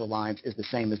along racial lines is the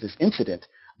same as this incident.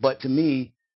 But to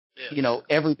me,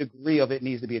 every degree of it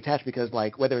needs to be attached, because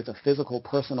like whether it's a physical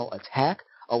personal attack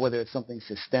or whether it's something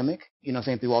systemic,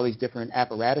 saying through all these different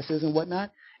apparatuses and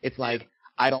whatnot, it's like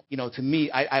I don't, to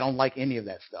me, I don't like any of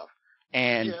that stuff.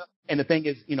 And the thing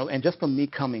is, and just from me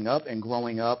coming up and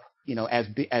growing up,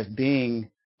 as being,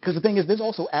 because the thing is, there's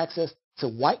also access to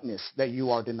whiteness that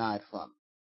you are denied from.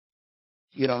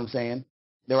 You know what I'm saying?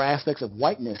 There are aspects of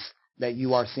whiteness that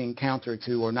you are seen counter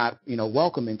to or not,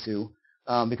 welcome into,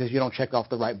 because you don't check off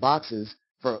the right boxes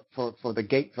for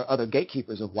other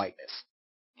gatekeepers of whiteness.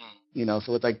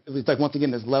 So it's like once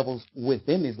again, there's levels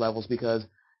within these levels, because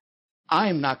I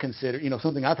am not considered,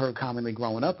 something I've heard commonly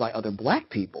growing up by other black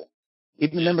people,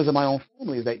 even members of my own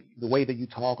family, is that the way that you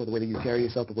talk or the way that you carry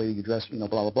yourself, the way that you dress, blah,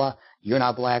 blah, blah, you're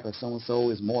not black, or so-and-so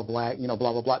is more black, blah,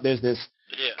 blah, blah. There's this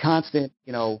constant,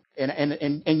 while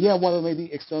there may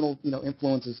be external,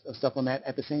 influences of stuff on that,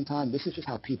 at the same time, this is just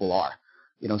how people are.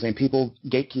 Saying people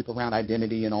gatekeep around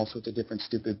identity in all sorts of different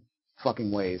stupid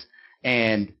fucking ways.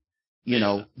 And,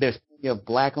 there's plenty of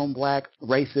black on black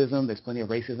racism. There's plenty of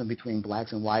racism between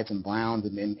blacks and whites and browns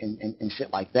and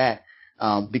shit like that.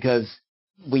 Because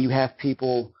when you have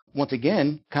people, once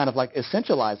again, kind of like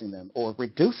essentializing them or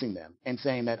reducing them and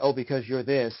saying that, oh, because you're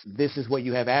this is what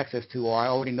you have access to, or I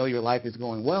already know your life is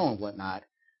going well and whatnot.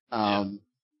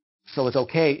 So it's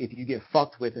okay if you get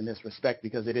fucked with in this respect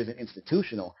because it isn't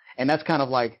institutional. And that's kind of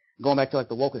like, going back to like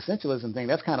the woke essentialism thing,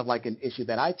 that's kind of like an issue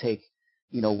that I take,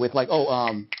 with like,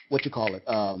 what you call it?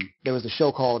 There was a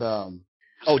show called,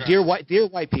 Dear White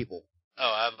People.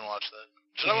 Oh, I haven't watched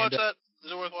that. Should I watch that?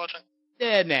 Is it worth watching?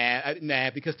 Yeah, nah,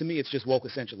 because to me it's just woke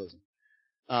essentialism.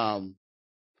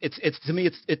 To me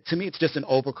it's just an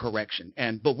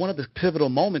overcorrection. But one of the pivotal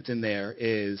moments in there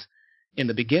is in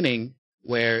the beginning,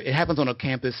 where it happens on a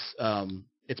campus.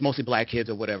 It's mostly black kids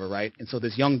or whatever, right? And so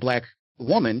this young black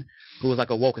woman who is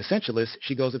like a woke essentialist,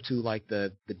 she goes up to like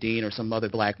the dean or some other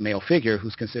black male figure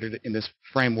who's considered in this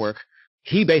framework.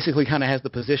 He basically kind of has the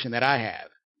position that I have,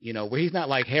 where he's not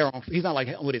like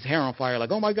with his hair on fire,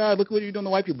 like, oh my God, look what you're doing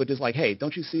to white people, but just like, hey,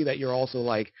 don't you see that you're also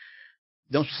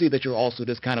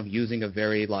just kind of using a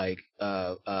very like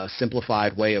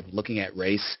simplified way of looking at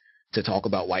race to talk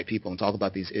about white people and talk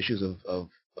about these issues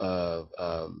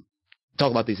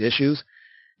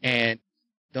and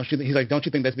don't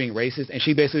you think that's being racist? And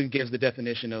she basically gives the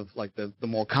definition of like the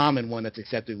more common one that's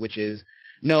accepted, which is,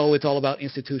 no, it's all about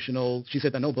institutional. She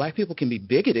said that no, black people can be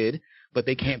bigoted, but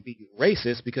they can't be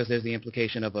racist because there's the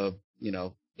implication of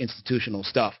institutional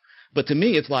stuff. But to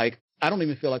me, it's like, I don't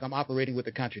even feel like I'm operating with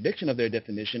a contradiction of their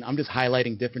definition. I'm just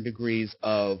highlighting different degrees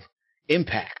of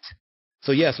impact.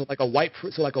 So like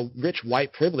a rich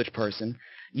white privileged person,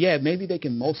 maybe they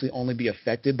can mostly only be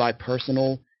affected by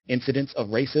personal incidents of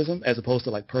racism as opposed to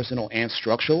like personal and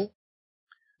structural.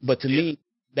 But to me,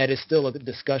 that is still a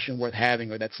discussion worth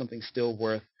having, or that's something still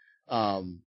worth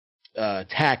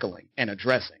tackling and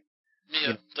addressing.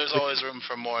 Yeah, there's always room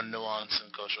for more nuance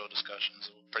and cultural discussions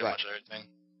of pretty much everything.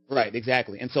 Right,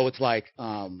 exactly. And so it's like,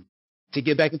 to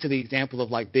get back into the example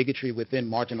of like bigotry within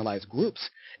marginalized groups,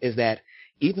 is that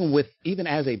even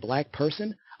as a black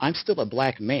person, I'm still a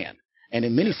black man. And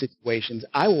in many situations,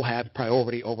 I will have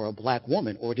priority over a black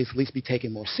woman, or at least be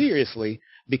taken more seriously,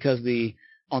 because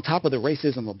on top of the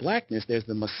racism of blackness, there's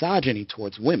the misogyny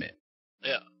towards women.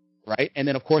 Yeah. Right? And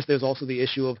then, of course, there's also the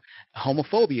issue of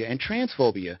homophobia and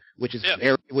transphobia, which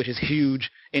is huge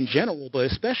in general,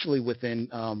 but especially within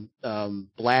the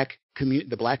black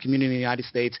community in the United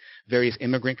States, various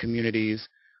immigrant communities,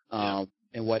 and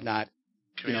whatnot.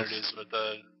 Communities with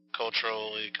a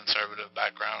culturally conservative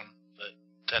background that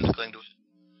tend to cling to it.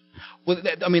 Well,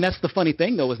 that's the funny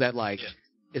thing, though, is that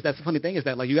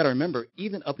you got to remember,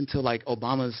 even up until like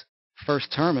Obama's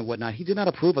first term and whatnot, he did not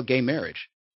approve of gay marriage.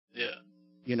 Yeah.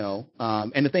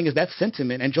 And the thing is, that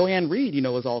sentiment, and Joanne Reed,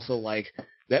 was also like,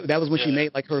 that was when she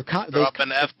made like her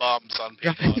dropping F-bombs on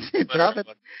people.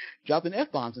 dropping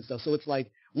F-bombs and stuff. So it's like,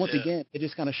 once again, it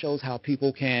just kind of shows how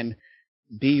people can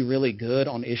be really good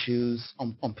on issues.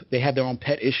 They have their own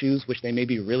pet issues, which they may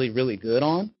be really, really good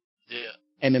on. Yeah.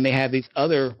 And then they have these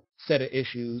other set of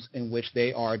issues in which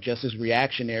they are just as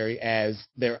reactionary as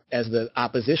the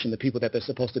opposition, the people that they're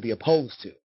supposed to be opposed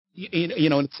to.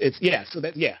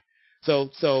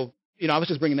 So I was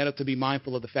just bringing that up to be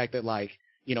mindful of the fact that, like,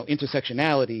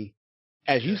 intersectionality,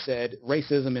 as you said,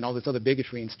 racism and all this other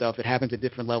bigotry and stuff, it happens at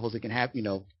different levels. It can have,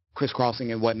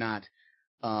 crisscrossing and whatnot,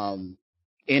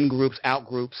 in groups, out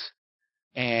groups.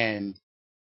 And,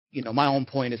 my own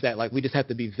point is that, like, we just have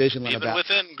to be vigilant even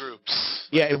within groups.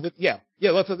 Yeah,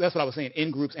 that's what I was saying,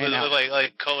 in groups and out.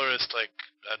 Like colorist,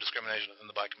 discrimination within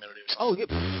the black community or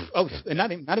something. And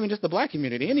not even just the black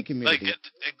community, any community. Like,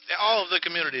 all of the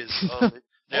communities.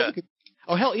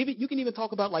 Oh, hell, you can even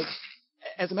talk about, like,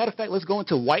 as a matter of fact, let's go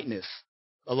into whiteness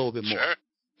a little bit more. Sure. Okay.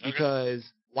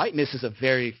 Because whiteness is a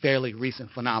fairly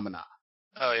recent phenomenon.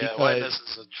 Oh, yeah, whiteness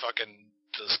is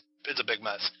it's a big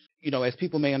mess. As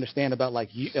people may understand about, like,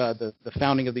 the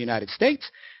founding of the United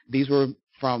States, these are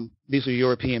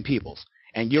European peoples.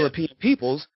 And European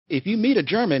peoples, if you meet a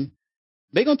German,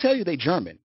 they're going to tell you they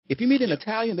German. If you meet an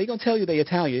Italian, they're going to tell you they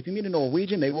Italian. If you meet a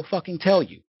Norwegian, they will fucking tell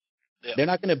you. Yeah. They're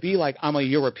not going to be like, I'm a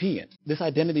European. This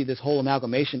identity, this whole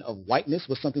amalgamation of whiteness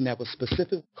was something that was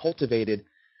specifically cultivated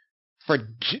for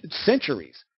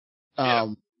centuries.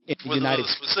 In the United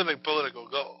States. With a specific political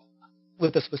goal.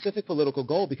 With a specific political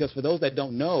goal, because for those that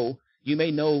don't know, you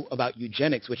may know about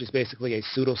eugenics, which is basically a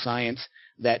pseudoscience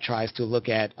that tries to look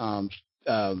at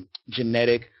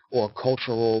genetic or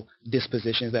cultural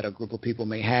dispositions that a group of people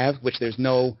may have, which there's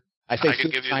no... I could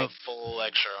give you the full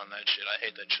lecture on that shit. I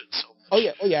hate that shit so much.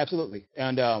 Oh yeah, absolutely.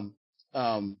 And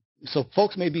so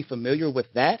folks may be familiar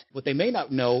with that. What they may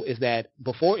not know is that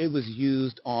before it was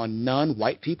used on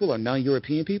non-white people or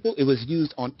non-European people, it was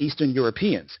used on Eastern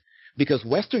Europeans. Because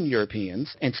Western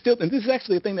Europeans, and this is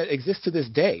actually a thing that exists to this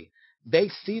day, they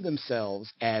see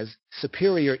themselves as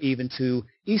superior even to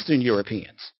Eastern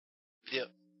Europeans. Yep.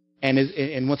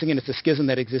 And once again, it's a schism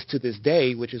that exists to this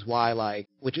day, which is why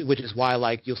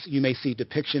you may see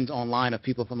depictions online of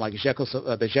people from like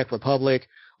the Czech Republic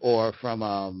or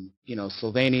from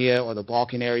Slovenia or the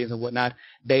Balkan areas and whatnot.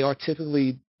 They are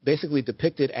typically basically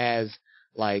depicted as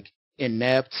like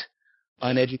inept,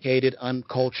 uneducated,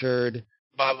 uncultured.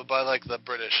 By like the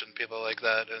British and people like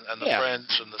that, and the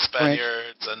French and the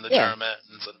Spaniards and the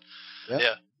Germans and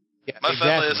my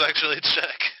family is actually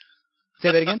Czech.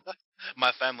 Say that again.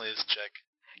 My family is Czech.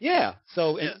 Yeah.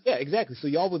 So exactly. So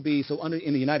y'all would be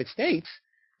in the United States.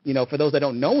 For those that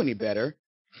don't know any better,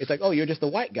 it's like, oh, you're just a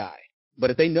white guy. But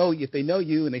if they know you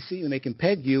and they see you and they can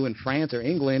peg you in France or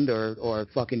England or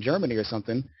fucking Germany or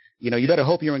something, you better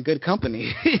hope you're in good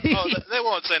company. Oh, they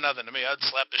won't say nothing to me. I'd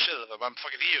slap the shit out of them. I'm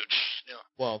fucking huge.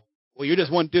 Well, you're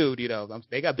just one dude.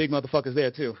 They got big motherfuckers there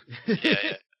too.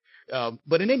 Yeah.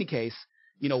 But in any case.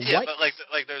 White... but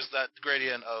like there's that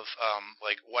gradient of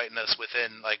like whiteness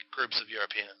within like groups of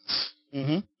Europeans.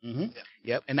 Mm-hmm. Mm-hmm. Yeah.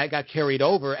 Yep. And that got carried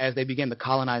over as they began to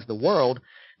colonize the world.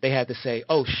 They had to say,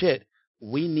 oh shit,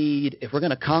 if we're going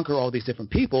to conquer all these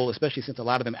different people, especially since a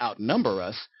lot of them outnumber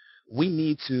us, we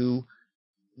need to.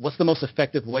 What's the most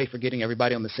effective way for getting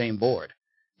everybody on the same board?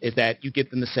 Is that you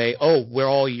get them to say, oh, we're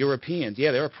all Europeans.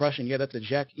 Yeah, they're a Prussian. Yeah, that's a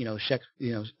Czech. Czech.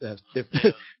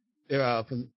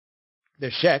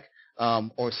 They're Czech.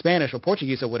 Or Spanish or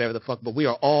Portuguese or whatever the fuck, but we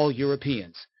are all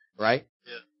Europeans, right?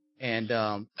 Yeah. And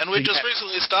we just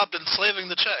recently stopped enslaving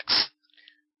the Czechs.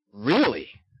 Really?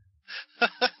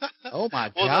 Oh my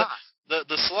God.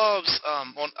 the Slavs.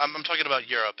 I'm talking about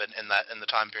Europe in the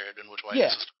time period in which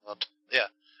whiteness was developed. Yeah,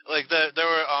 like there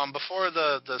were before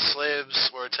the slaves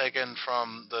were taken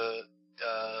from the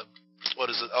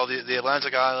all the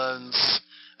Atlantic islands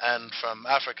and from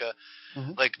Africa.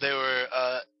 Mhm. Like they were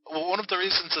one of the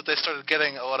reasons that they started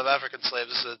getting a lot of African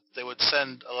slaves is that they would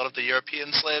send a lot of the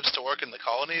European slaves to work in the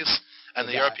colonies, and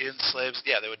the European slaves,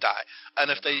 they would die. And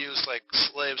if they used like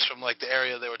slaves from like the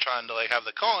area they were trying to like have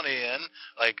the colony in,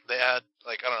 like they had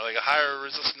like I don't know, like a higher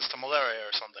resistance to malaria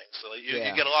or something. So like, you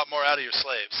get a lot more out of your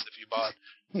slaves if you bought.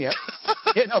 Yeah.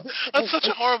 That's such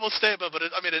a horrible statement, but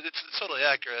it's totally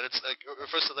accurate. It's like it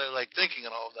refers to their like thinking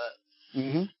and all of that.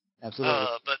 Mm-hmm. Absolutely.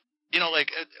 But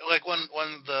like when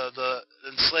the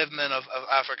enslavement of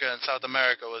Africa and South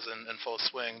America was in full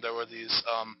swing, there were these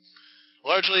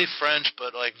largely French,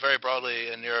 but like very broadly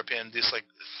in European, these like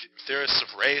theorists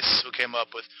of race who came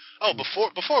up with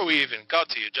before we even got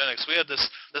to eugenics, we had this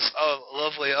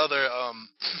lovely other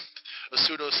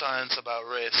pseudoscience about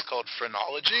race called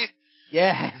phrenology.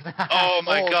 Yeah. Oh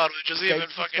my God, which is even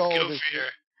fucking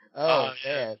goofier. Oh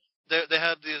yeah. They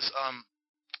had these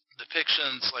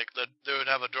depictions, like they would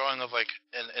have a drawing of like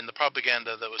in the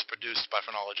propaganda that was produced by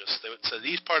phrenologists. They would say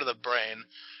each part of the brain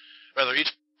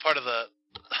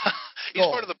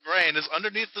is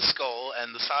underneath the skull,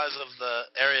 and the size of the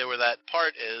area where that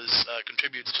part is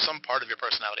contributes to some part of your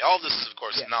personality. All of this is, of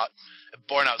course, not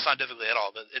borne out scientifically at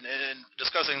all, but in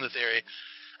discussing the theory,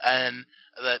 and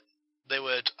that they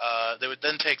would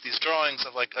then take these drawings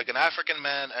of like an African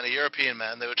man and a European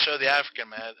man. They would show the African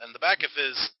man, and the back of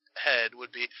his head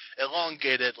would be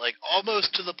elongated, like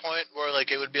almost to the point where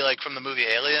like it would be like from the movie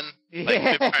Alien.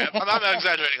 Like, I'm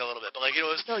exaggerating a face, but like it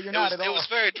was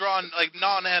very drawn like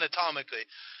non-anatomically.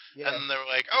 Yeah. And they were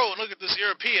like, oh, look at this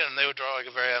European. And they would draw like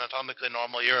a very anatomically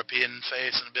normal European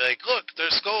face and be like, look,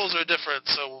 their skulls are different,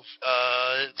 so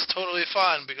it's totally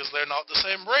fine because they're not the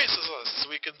same race as us.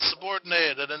 We can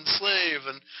subordinate and enslave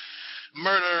and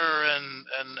murder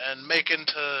and make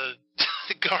into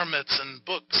garments and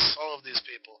books, all of these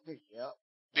people. Yep.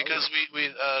 Because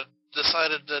we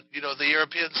decided that the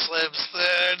European slaves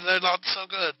they're not so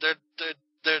good.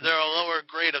 They're a lower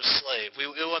grade of slave. We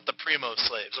want the primo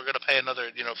slaves. We're gonna pay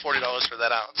another $40 for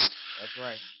that ounce. That's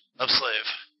right. Of slave.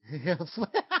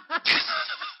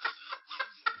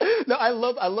 No, I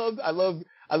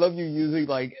love you using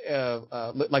like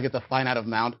it's a finite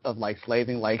amount of like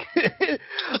slaving. Like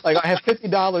like I have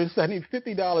 $50. I need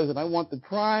 $50, and I want the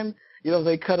prime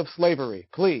they cut of slavery,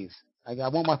 please. I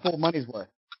want my full money's worth.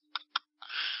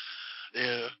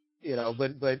 Yeah.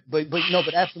 But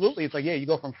absolutely, it's like you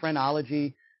go from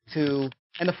phrenology to,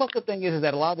 and the fucked up thing is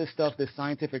that a lot of this stuff, this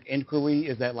scientific inquiry,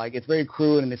 is that like it's very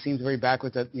crude and it seems very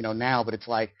backwards now, but it's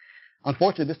like,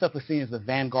 unfortunately, this stuff was seen as the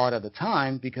vanguard of the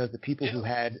time because the people who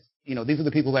had these are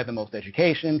the people who had the most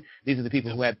education. These are the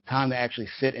people who had time to actually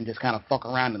sit and just kind of fuck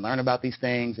around and learn about these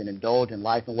things and indulge in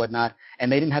life and whatnot,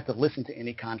 and they didn't have to listen to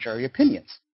any contrary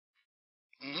opinions.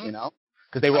 Mm-hmm.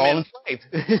 Because they were all enslaved.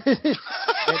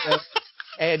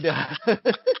 And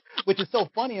which is so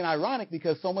funny and ironic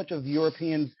because so much of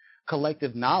Europeans'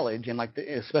 collective knowledge and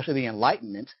especially the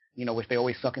Enlightenment, which they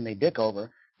always sucking their dick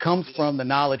over, comes from the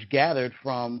knowledge gathered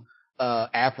from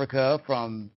Africa,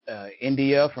 from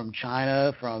India, from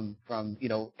China, from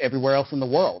everywhere else in the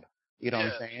world. You know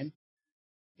what I'm saying?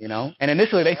 And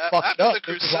initially they fucked up. The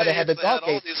Crusades, why they had the Dark all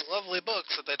Ages. these lovely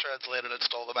books that they translated and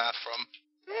stole the math from.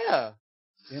 Yeah.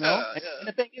 And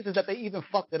the thing is that they even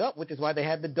fucked it up, which is why they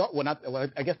had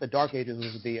I guess the Dark Ages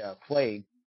was the plague,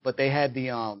 but they had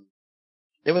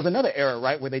there was another era,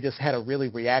 right, where they just had a really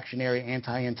reactionary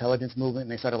anti-intelligence movement,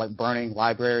 and they started like burning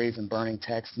libraries and burning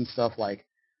texts and stuff like.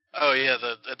 Oh yeah,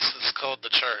 it's called the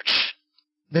church.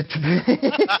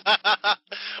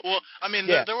 Well,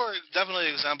 there were definitely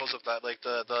examples of that. Like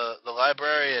the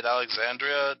library at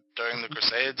Alexandria during the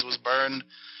Crusades was burned,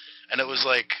 and it was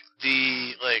like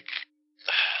the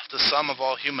sum of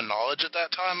all human knowledge at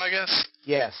that time, I guess.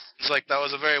 Yes. It's like that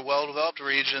was a very well-developed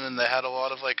region, and they had a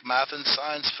lot of like math and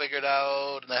science figured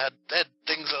out, and they had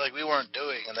things that like we weren't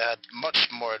doing, and they had much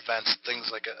more advanced things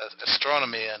like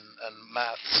astronomy and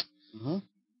maths. Mm-hmm.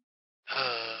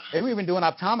 They were even doing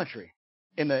optometry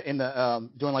in the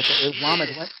doing like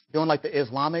the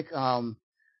Islamic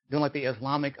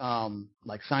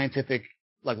like scientific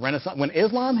like Renaissance. When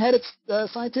Islam had its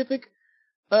scientific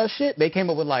shit, they came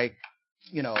up with like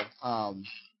some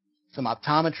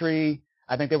optometry.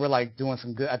 I think they were like doing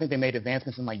some good. I think they made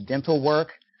advancements in like dental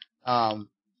work.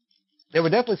 There were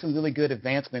definitely some really good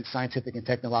advancements, scientific and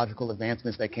technological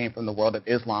advancements that came from the world of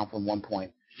Islam from one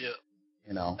point. Yeah.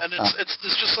 And it's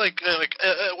just like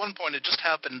at one point it just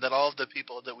happened that all of the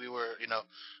people that we were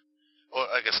or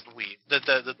I guess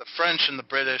the French and the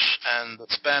British and the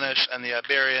Spanish and the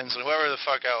Iberians and whoever the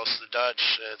fuck else, the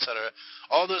Dutch, etc.,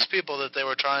 all those people that they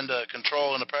were trying to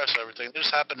control and oppress and everything, they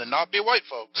just happened to not be white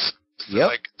folks. They're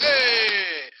like,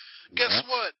 hey, guess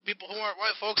what? People who aren't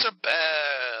white folks are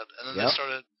bad. And then they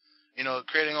started,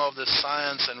 creating all of this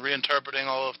science and reinterpreting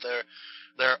all of their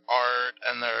art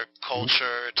and their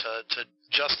culture to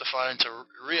justify and to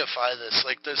reify this.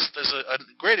 Like there's a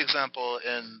great example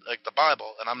in like the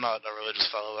Bible, and I'm not a religious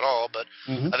fellow at all, but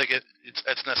I think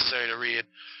it's necessary to read,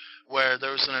 where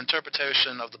there was an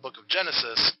interpretation of the book of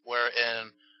Genesis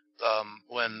wherein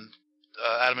when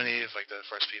Adam and Eve, like the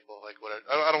first people, like whatever.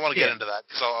 I don't want to get into that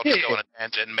because I'll just go on a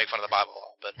tangent and make fun of the Bible a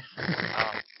lot.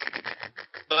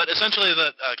 But essentially,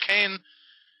 that Cain,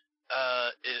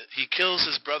 he kills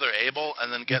his brother Abel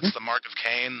and then gets the mark of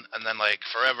Cain, and then like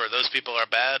forever, those people are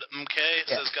bad. Okay,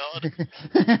 says God.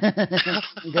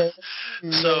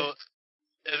 So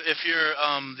if you're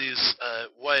these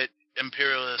white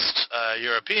imperialist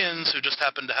Europeans who just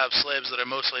happen to have slaves that are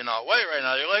mostly not white right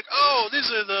now, you're like, oh,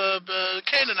 these are the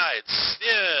Canaanites,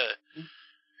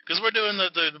 because we're doing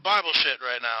the Bible shit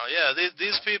right now. Yeah,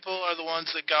 these people are the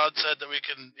ones that God said that we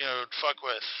can fuck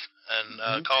with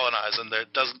and colonize, and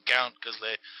it doesn't count because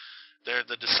they're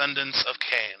the descendants of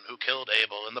Cain who killed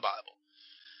Abel in the Bible.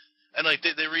 And like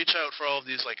they reach out for all of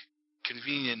these like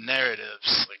convenient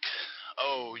narratives, like,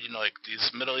 oh, like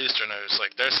these Middle Easterners,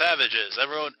 like they're savages.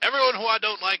 Everyone who I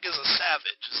don't like is a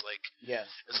savage. It's like,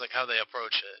 it's like how they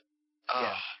approach it.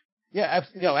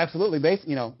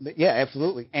 Absolutely.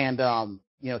 Absolutely. And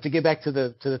to get back to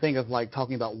the thing of like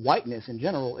talking about whiteness in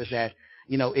general, is that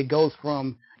it goes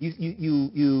from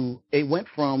it went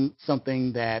from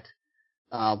something that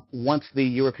once the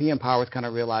European powers kind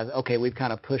of realized, okay, we've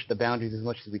kind of pushed the boundaries as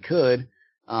much as we could,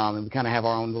 and we kind of have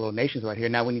our own little nations right here.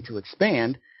 Now we need to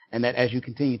expand. And that as you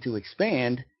continue to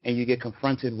expand and you get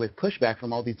confronted with pushback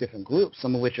from all these different groups,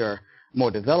 some of which are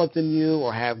more developed than you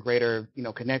or have greater,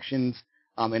 connections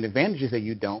and advantages that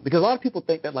you don't. Because a lot of people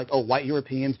think that, like, oh, white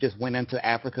Europeans just went into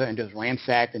Africa and just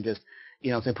ransacked and just,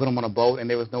 put them on a boat and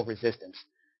there was no resistance,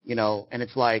 And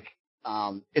it's like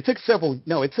it took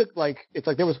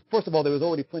there was, first of all, there was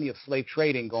already plenty of slave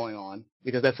trading going on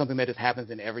because that's something that just happens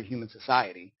in every human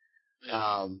society.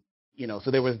 So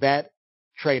there was that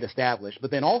trade established, but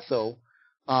then also,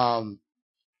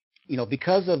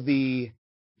 because of the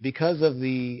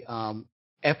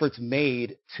efforts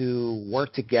made to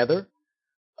work together,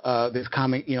 this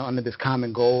common, under this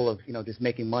common goal of just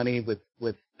making money with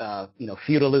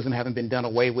feudalism having been done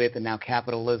away with, and now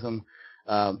capitalism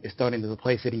is starting to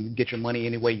replace it, and you can get your money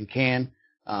any way you can.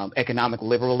 Economic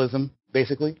liberalism,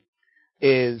 basically,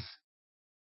 is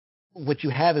what you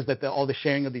have is that all the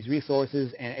sharing of these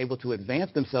resources and able to advance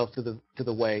themselves to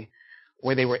the way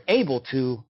where they were able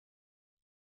to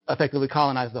effectively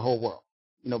colonize the whole world.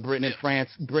 Britain and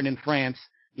France,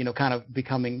 kind of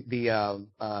becoming the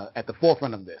at the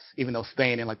forefront of this, even though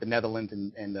Spain and like the Netherlands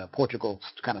and Portugal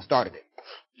kind of started it.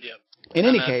 Yeah. In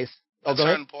any case, at a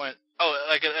certain point,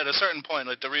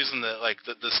 like the reason that like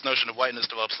this notion of whiteness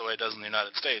develops the way it does in the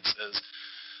United States is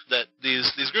that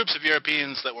these groups of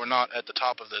Europeans that were not at the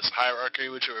top of this hierarchy,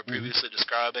 which we were previously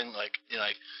describing, like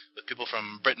the people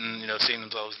from Britain, seeing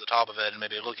themselves at the top of it, and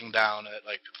maybe looking down at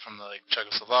like from like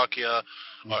Czechoslovakia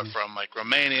or from like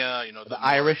Romania, the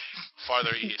Irish,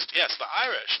 farther east. Yes, the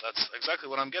Irish. That's exactly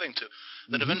what I'm getting to.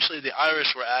 That eventually the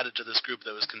Irish were added to this group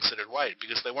that was considered white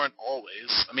because they weren't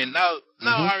always. I mean, now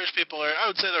Irish people are, I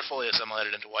would say, they're fully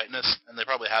assimilated into whiteness, and they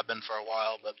probably have been for a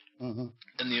while. But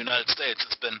in the United States,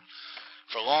 it's been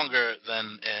for longer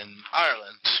than in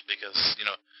Ireland, because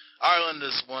Ireland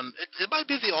is one. It might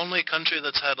be the only country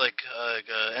that's had like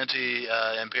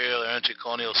anti-imperial or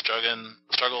anti-colonial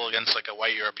struggle against like a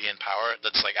white European power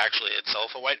that's like actually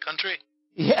itself a white country.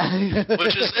 Yeah,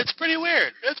 it's pretty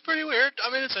weird. It's pretty weird. I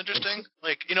mean, it's interesting.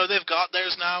 Like they've got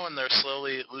theirs now, and they're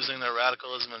slowly losing their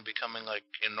radicalism and becoming like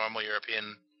normal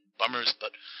European bummers,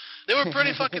 but they were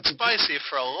pretty fucking spicy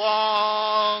for a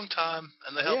long time,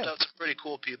 and they helped out some pretty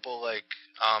cool people like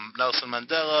Nelson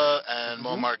Mandela and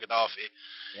Muammar Gaddafi.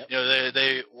 Yep.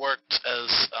 They worked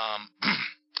as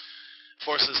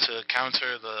forces to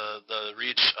counter the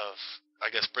reach of, I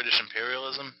guess, British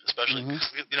imperialism, especially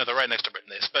because they're right next to Britain.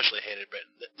 They especially hated Britain.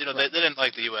 They didn't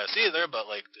like the U.S. either, but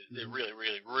like they really,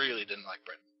 really, really didn't like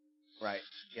Britain. Right.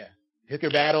 Yeah. Pick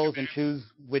your battles and choose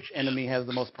which enemy has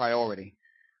the most priority.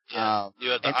 Yeah.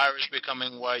 You had the Irish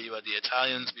becoming white. You had the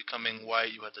Italians becoming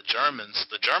white. You had the Germans.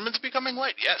 The Germans becoming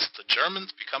white. Yes, the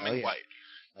Germans becoming white.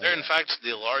 They're in fact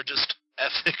the largest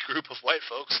ethnic group of white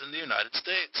folks in the United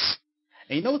States.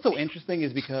 And what's so interesting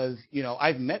is because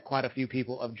I've met quite a few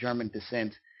people of German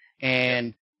descent,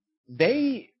 and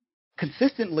they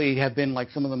consistently have been like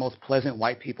some of the most pleasant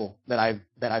white people that I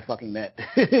fucking met.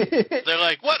 They're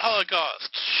like, what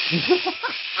Holocaust?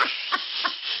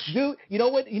 Dude, you know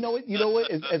what?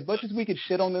 As much as we could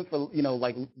shit on them for,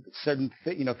 like certain,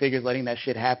 figures letting that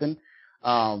shit happen,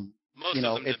 most of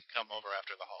them didn't come over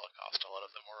after the Holocaust. A lot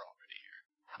of them were already here.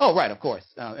 Oh, right, of course.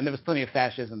 And there was plenty of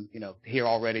fascism, here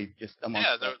already, just amongst,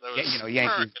 there was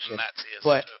Yankees. and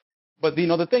Nazism but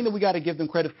the thing that we got to give them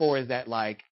credit for is that,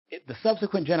 like, the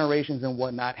subsequent generations and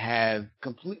whatnot have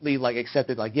completely, like,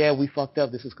 accepted, like, yeah, we fucked up.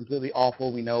 This is completely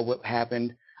awful. We know what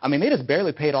happened. I mean, they just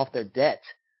barely paid off their debt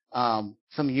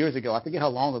some years ago. I forget how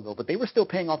long ago, but they were still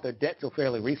paying off their debt till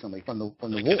fairly recently from the war.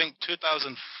 I think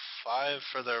 2005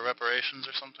 for their reparations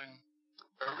or something.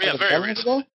 Very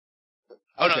recently.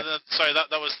 Okay. No, sorry, that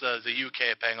was the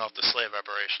UK paying off the slave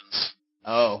reparations.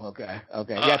 Oh, okay.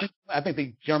 Yeah, I think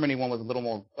the Germany one was a little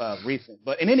more recent.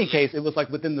 But in any case, it was like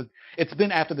it's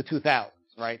been after the 2000s,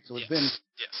 right? So it's been,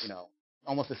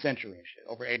 almost a century and shit,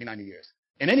 over 80, 90 years.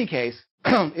 In any case,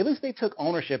 at least they took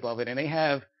ownership of it, and they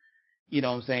have, what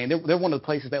I'm saying, they're one of the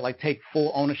places that, like, take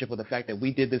full ownership of the fact that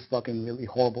we did this fucking really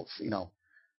horrible,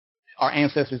 our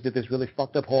ancestors did this really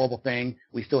fucked up, horrible thing.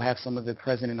 We still have some of it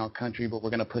present in our country, but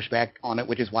we're going to push back on it,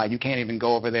 which is why you can't even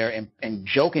go over there and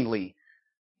jokingly,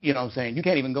 you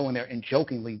can't even go in there and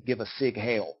jokingly give a Sig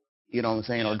Heil,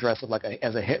 or dress up like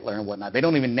as a Hitler and whatnot. They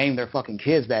don't even name their fucking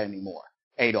kids that anymore.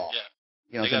 Adolf. Yeah.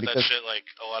 They got that shit, like,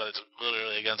 a lot of it's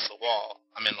literally against the wall.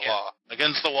 I mean, the law.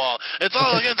 Against the wall. It's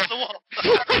all against the wall.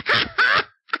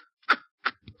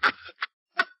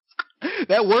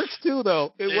 That works, too,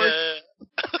 though. It works.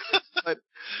 But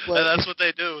and that's what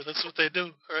they do.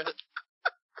 Right?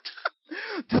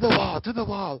 To the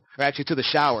wall. Or actually, to the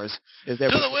showers. To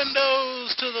the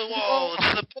windows, to the wall.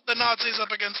 Put the Nazis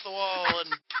up against the wall.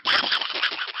 And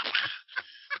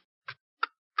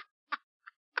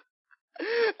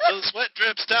the sweat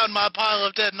drips down my pile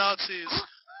of dead Nazis.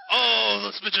 Oh,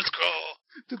 those bitches crawl.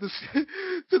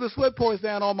 To the sweat pours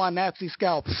down all my Nazi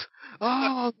scalps.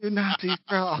 Oh, you Nazi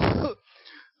crawl.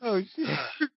 Oh, shit.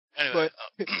 Anyway,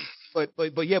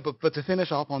 but to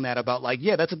finish off on that about, like,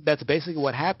 that's basically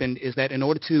what happened, is that in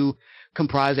order to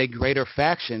comprise a greater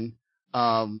faction,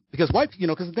 because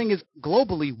the thing is,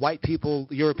 globally, white people,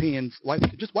 Europeans,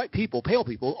 just white people, pale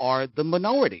people, are the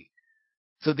minority.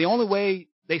 So the only way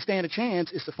they stand a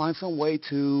chance is to find some way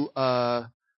to, have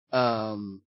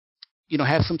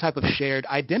some type of shared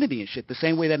identity and shit. The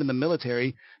same way that in the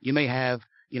military, you may have,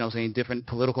 different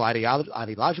political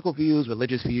ideological views,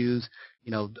 religious views,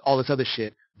 all this other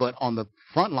shit. But on the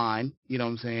front line,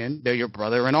 they're your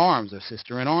brother in arms or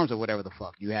sister in arms or whatever the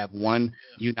fuck. You have one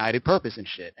united purpose and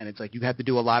shit. And it's like you have to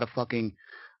do a lot of fucking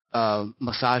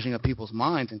massaging of people's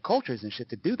minds and cultures and shit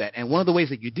to do that. And one of the ways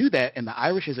that you do that, and the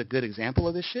Irish is a good example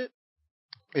of this shit,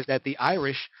 is that the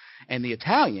Irish and the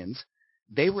Italians,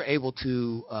 they were able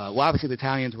to, obviously the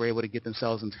Italians were able to get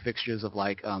themselves into fixtures of,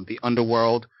 like, the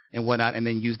underworld and whatnot, and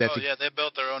then use that they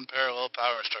built their own parallel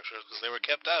power structures because they were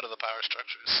kept out of the power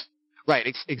structures. Right,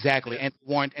 exactly. Yeah.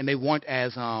 And they weren't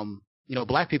as,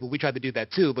 black people, we tried to do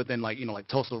that too, but then, like, like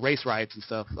total race riots and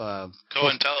stuff. COINTELPRO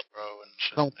and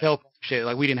shit. Shit.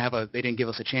 Like, they didn't give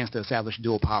us a chance to establish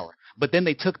dual power. But then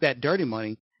they took that dirty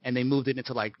money and they moved it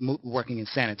into, like, working in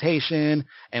sanitation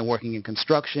and working in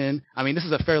construction. I mean, this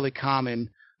is a fairly common,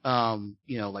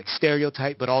 like,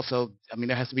 stereotype, but also, I mean,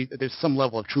 there's some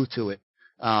level of truth to it,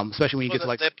 especially when you get to,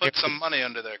 like... They put some money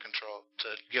under their control to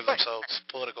give themselves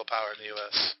political power in the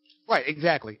U.S. Right,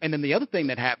 exactly. And then the other thing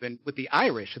that happened with the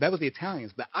Irish, so that was the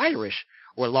Italians, the Irish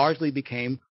largely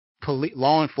became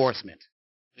law enforcement.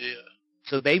 Yeah.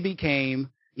 So they became...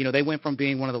 they went from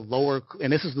being one of the lower,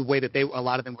 and this is the way that a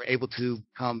lot of them were able to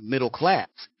become middle class,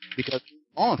 because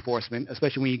law enforcement,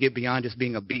 especially when you get beyond just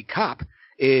being a beat cop,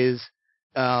 gets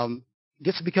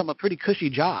to become a pretty cushy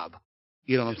job.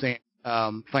 You know what I'm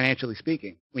saying? Financially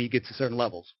speaking, when you get to certain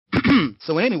levels.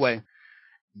 So anyway,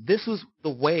 this was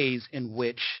the ways in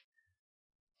which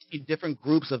different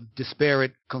groups of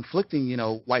disparate, conflicting,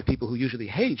 white people who usually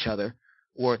hate each other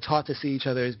were taught to see each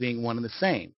other as being one and the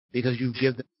same, because you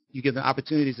give them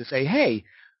opportunities to say, hey,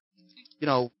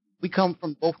 we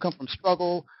both come from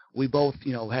struggle. We both,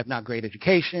 have not great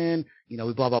education. We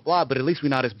blah, blah, blah. But at least we're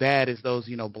not as bad as those,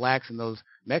 blacks and those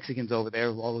Mexicans over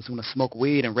there who always want to smoke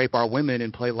weed and rape our women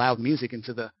and play loud music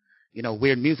into the,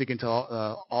 weird music into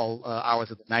all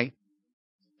hours of the night.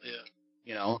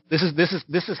 Yeah.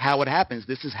 This is how it happens.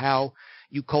 This is how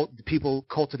people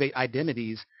cultivate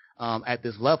identities at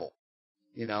this level.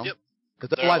 Yep.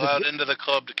 They're allowed into the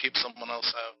club to keep someone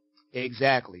else out.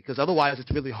 Exactly, because otherwise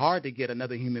it's really hard to get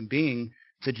another human being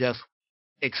to just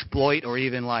exploit or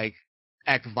even, like,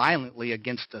 act violently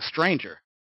against a stranger,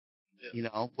 you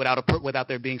know, without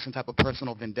there being some type of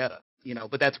personal vendetta, you know.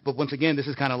 But once again, this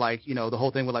is kind of like, you know, the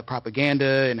whole thing with like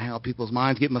propaganda and how people's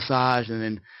minds get massaged, and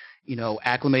then, you know,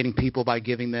 acclimating people by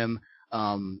giving them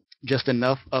just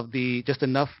enough,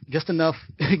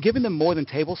 giving them more than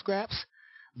table scraps,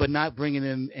 but not bringing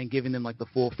them and giving them like the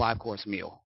full 5-course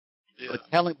meal. Yeah.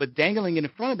 But dangling it in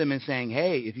front of them and saying,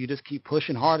 hey, if you just keep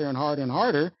pushing harder and harder and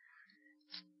harder,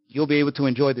 you'll be able to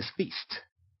enjoy this feast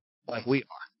like we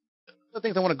are. One of the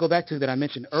things I want to go back to that I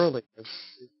mentioned earlier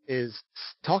is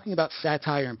talking about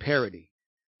satire and parody,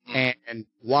 and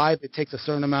why it takes a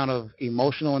certain amount of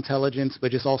emotional intelligence,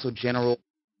 but just also general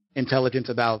intelligence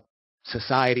about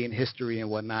society and history and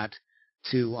whatnot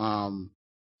to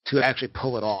actually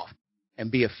pull it off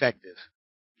and be effective.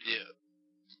 Yeah.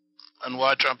 And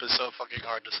why Trump is so fucking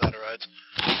hard to satirize.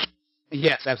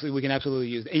 Yes, absolutely. We can absolutely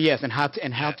use it. Yes, and how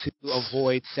to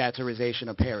avoid satirization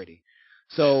or parody.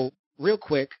 So, real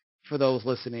quick for those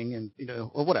listening, and you know,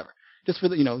 or whatever, just for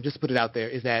just to put it out there,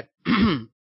 is that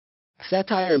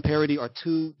satire and parody are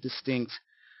two distinct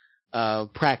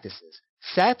practices.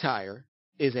 Satire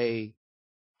is a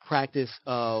practice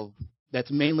that's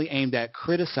mainly aimed at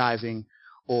criticizing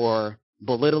or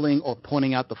belittling or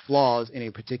pointing out the flaws in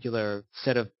a particular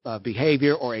set of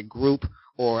behavior or a group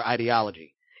or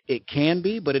ideology. It can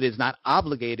be, but it is not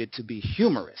obligated to be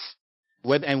humorous.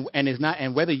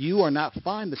 Whether you or not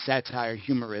find the satire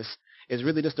humorous is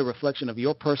really just a reflection of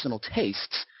your personal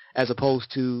tastes, as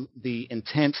opposed to the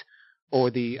intent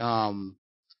or the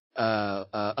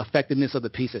effectiveness of the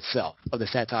piece itself, of the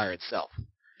satire itself.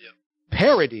 Yeah.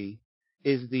 Parody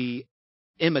is the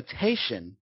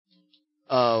imitation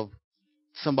of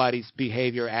somebody's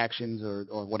behavior, actions, or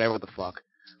whatever the fuck,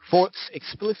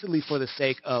 explicitly for the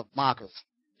sake of mockery.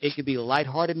 It can be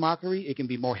lighthearted mockery. It can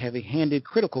be more heavy-handed,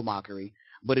 critical mockery,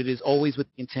 but it is always with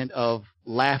the intent of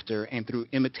laughter and through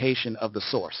imitation of the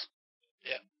source.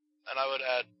 Yeah, and I would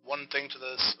add one thing to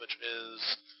this, which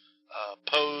is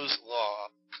Poe's law,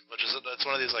 it's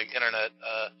one of these like internet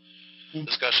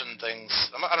discussion things.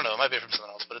 I don't know, it might be from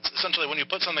someone else, but it's essentially when you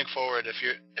put something forward, if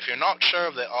you're not sure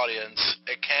of the audience,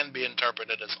 it can be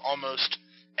interpreted as almost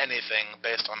anything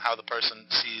based on how the person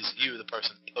sees you, the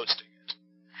person posting it.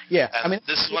 Yeah, and I mean,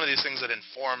 this is one of these things that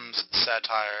informs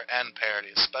satire and parody,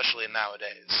 especially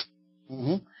nowadays.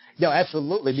 Mm-hmm. No,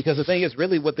 absolutely, because the thing is,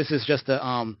 really, what this is just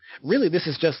and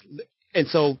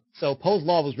so Poe's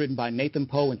law was written by Nathan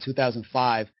Poe in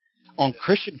 2005 on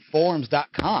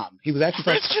ChristianForums.com. He was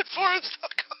actually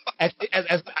ChristianForums.com. As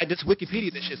I just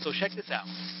Wikipedia this shit. So check this out.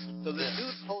 So this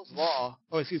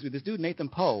dude Nathan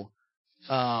Poe,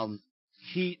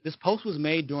 this post was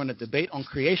made during a debate on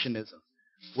creationism,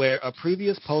 where a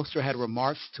previous poster had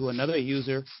remarked to another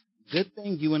user, "Good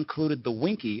thing you included the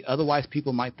winky, otherwise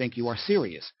people might think you are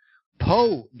serious."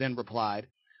 Poe then replied,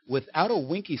 "Without a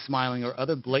winky smiling or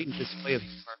other blatant display of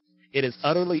humor, it is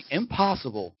utterly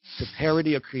impossible to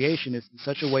parody a creationist in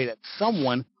such a way that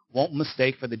someone won't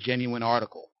mistake for the genuine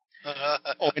article."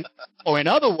 or in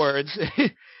other words,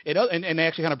 and they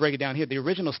actually kind of break it down here, the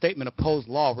original statement of Poe's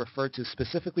law referred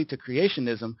specifically to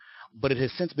creationism, but it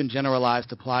has since been generalized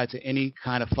to apply to any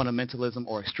kind of fundamentalism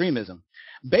or extremism.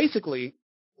 Basically,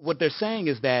 what they're saying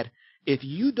is that if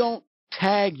you don't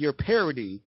tag your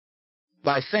parody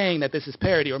by saying that this is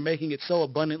parody or making it so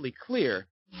abundantly clear,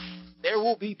 there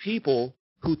will be people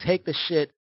who take the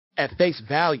shit at face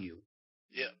value.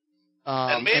 Yeah.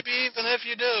 And maybe even if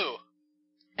you do.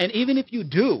 And even if you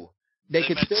do, they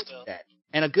could still do that.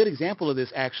 And a good example of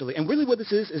this, actually, and really what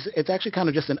this is it's actually kind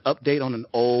of just an update on an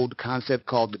old concept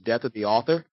called the death of the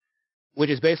author, which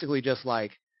is basically just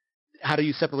like, how do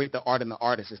you separate the art and the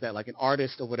artist? Is that like an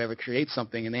artist or whatever creates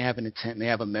something and they have an intent and they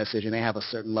have a message and they have a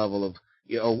certain level of,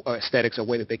 or aesthetics or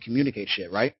way that they communicate shit,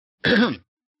 right?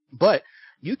 But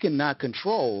you cannot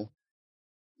control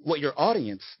what your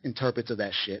audience interprets of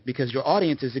that shit, because your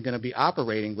audience isn't going to be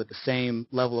operating with the same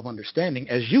level of understanding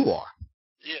as you are.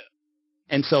 Yeah.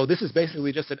 And so this is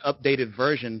basically just an updated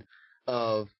version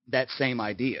of that same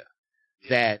idea,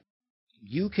 that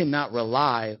you cannot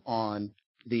rely on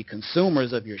the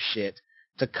consumers of your shit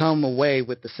to come away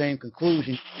with the same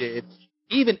conclusion you did,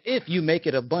 even if you make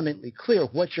it abundantly clear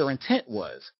what your intent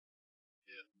was.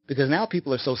 Yeah. Because now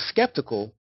people are so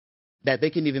skeptical that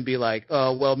they can even be like,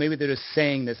 oh, well, maybe they're just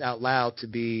saying this out loud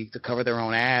to cover their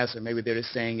own ass, or maybe they're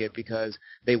just saying it because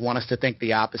they want us to think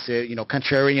the opposite,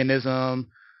 contrarianism,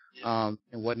 and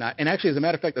whatnot. And actually, as a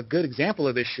matter of fact, a good example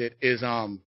of this shit is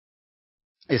South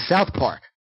Park.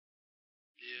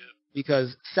 Yeah.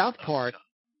 Because South Park,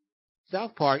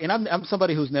 and I'm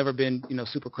somebody who's never been,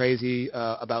 super crazy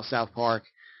about South Park.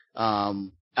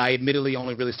 I admittedly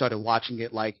only really started watching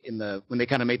it like when they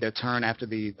kind of made their turn after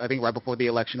I think right before the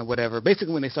election or whatever.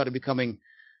 Basically, when they started becoming,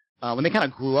 when they kind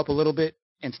of grew up a little bit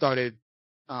and started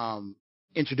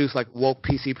introduce like woke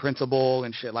PC principle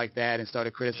and shit like that, and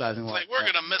started criticizing like we're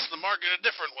gonna miss the mark in a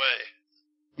different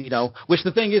way. Which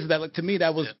the thing is that like to me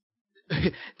that was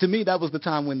to me that was the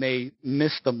time when they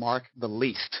missed the mark the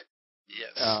least.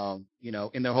 Yes.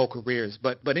 In their whole careers.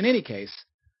 But in any case,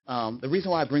 the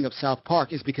reason why I bring up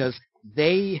SouthPark is because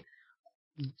they're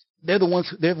the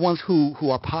ones who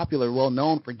are popular, well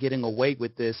known for getting away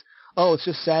with this. Oh, it's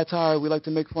just satire. We like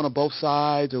to make fun of both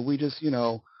sides, or we just,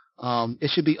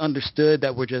 it should be understood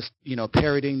that we're just,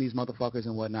 parodying these motherfuckers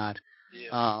and whatnot.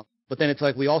 Yeah. But then it's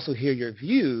like we also hear your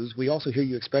views. We also hear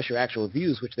you express your actual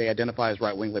views, which they identify as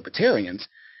right-wing libertarians.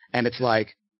 And it's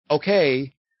like,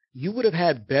 okay, you would have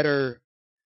had a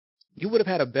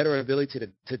better ability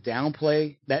to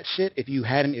downplay that shit if you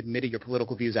hadn't admitted your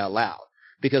political views out loud.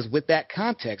 Because with that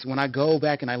context, when I go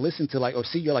back and I listen to is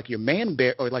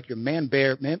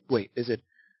it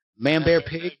man bear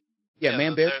pig? Yeah,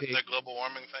 man bear pig. The global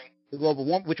warming thing. The global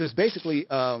warming, which was basically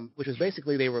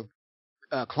they were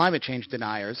climate change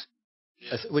deniers,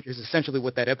 which is essentially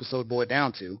what that episode boiled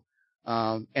down to.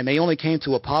 And they only came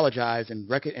to apologize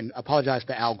and apologize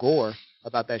to Al Gore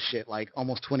about that shit like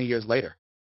almost 20 years later.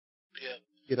 Yeah.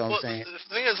 You know what I'm saying?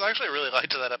 The thing is, I actually really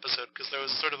liked that episode because there was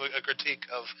sort of a critique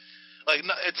of, like,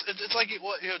 no, it's like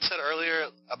what you had said earlier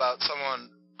about someone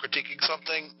critiquing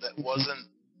something that wasn't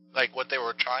like what they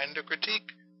were trying to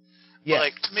critique. Yeah.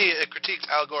 Like, to me, it critiqued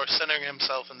Al Gore centering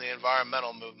himself in the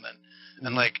environmental movement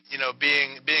and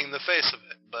being the face of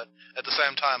it. But at the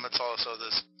same time, it's also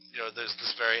this, there's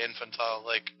this very infantile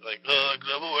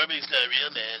global warming's not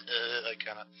real, man,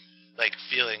 kind of like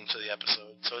feeling to the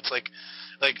episode. So it's like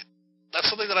that's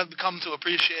something that I've come to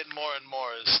appreciate more and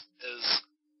more is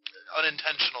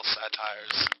unintentional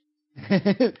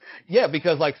satires. Yeah,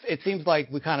 because like it seems like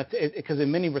we kind of because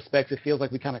in many respects it feels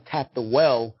like we kind of tapped the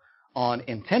well on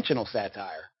intentional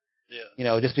satire.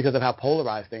 Yeah. Just because of how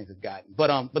polarized things have gotten.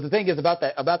 But the thing is about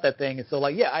that thing is so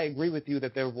like I agree with you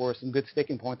that there were some good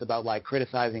sticking points about like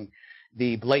criticizing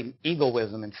the blatant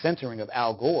egoism and centering of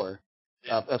Al Gore,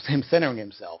 of him centering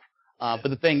himself. But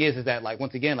the thing is that, like,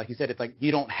 once again, like you said, it's like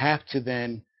you don't have to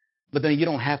then you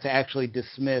don't have to actually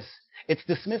dismiss. It's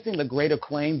dismissing the greater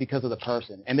claim because of the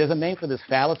person. And there's a name for this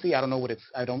fallacy. I don't know what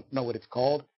it's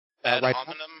called. Ad right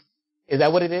hominem? Is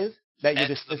that what it is? That you're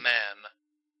the man.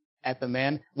 At the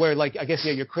man, where like I guess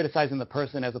you're criticizing the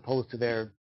person as opposed to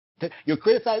you're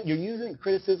using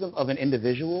criticism of an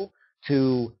individual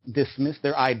to dismiss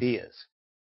their ideas.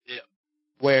 Yeah.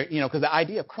 Where because the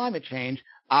idea of climate change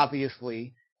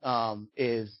obviously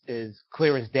is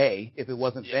clear as day if it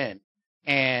wasn't then.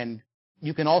 And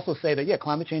you can also say that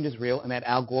climate change is real and that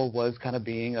Al Gore was kind of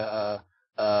being a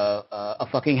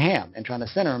fucking ham and trying to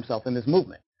center himself in this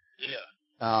movement. Yeah.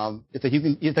 It's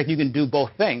like you can do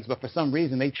both things, but for some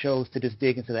reason they chose to just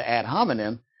dig into the ad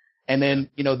hominem, and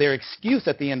then their excuse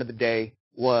at the end of the day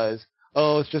was,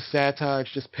 oh, it's just satire,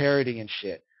 it's just parody and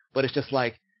shit. But it's just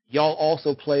like y'all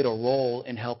also played a role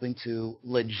in helping to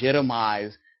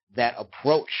legitimize that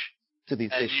approach to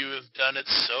these issues. And you have done it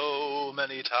so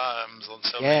many times on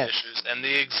so many issues in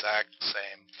the exact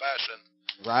same fashion.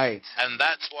 Right. And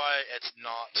that's why it's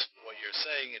not what you're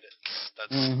saying it is.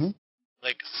 That's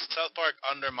like SouthPark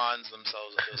undermines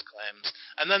themselves with those claims,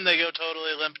 and then they go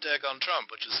totally limp dick on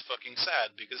Trump, which is fucking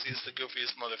sad because he's the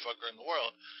goofiest motherfucker in the world.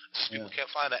 Just people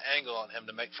can't find an angle on him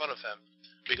to make fun of him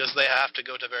because they have to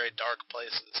go to very dark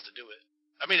places to do it.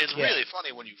 I mean, it's really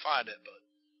funny when you find it, but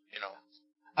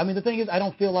I mean, the thing is, I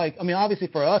don't feel like. I mean, obviously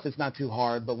for us it's not too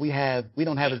hard, but we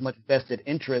don't have as much vested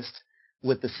interest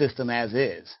with the system as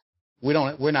is.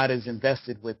 We're not as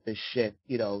invested with this shit,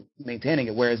 maintaining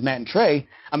it. Whereas Matt and Trey,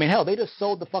 I mean, hell, they just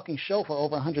sold the fucking show for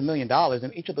over $100 million,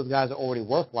 and each of those guys are already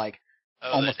worth like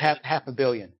almost half $500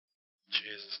 million.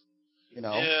 Jesus.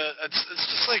 Yeah, it's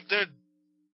just like they're,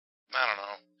 I don't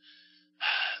know.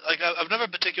 Like I've never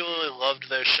particularly loved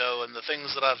their show, and the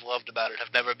things that I've loved about it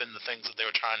have never been the things that they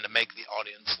were trying to make the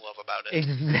audience love about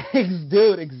it.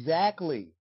 Dude,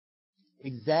 exactly.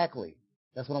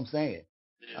 That's what I'm saying.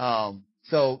 Yeah.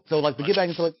 So like to get back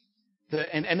into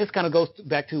and this kind of goes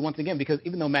back to once again because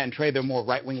even though Matt and Trey they're more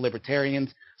right wing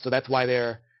libertarians, so that's why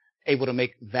they're able to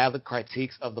make valid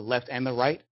critiques of the left and the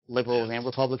right, liberals and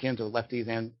Republicans or lefties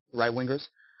and right wingers.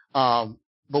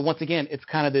 But once again, it's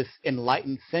kind of this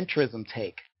enlightened centrism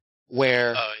take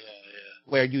where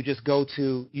where you just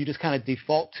kind of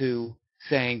default to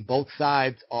saying both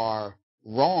sides are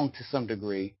wrong to some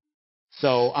degree.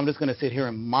 So I'm just going to sit here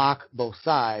and mock both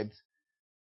sides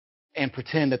and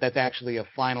pretend that that's actually a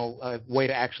final way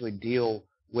to actually deal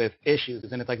with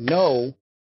issues. And it's like, no,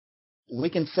 we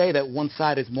can say that one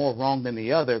side is more wrong than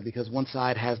the other because one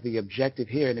side has the objective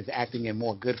here and is acting in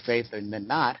more good faith than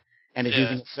not, and is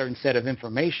using a certain set of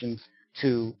information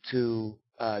to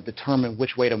determine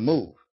which way to move.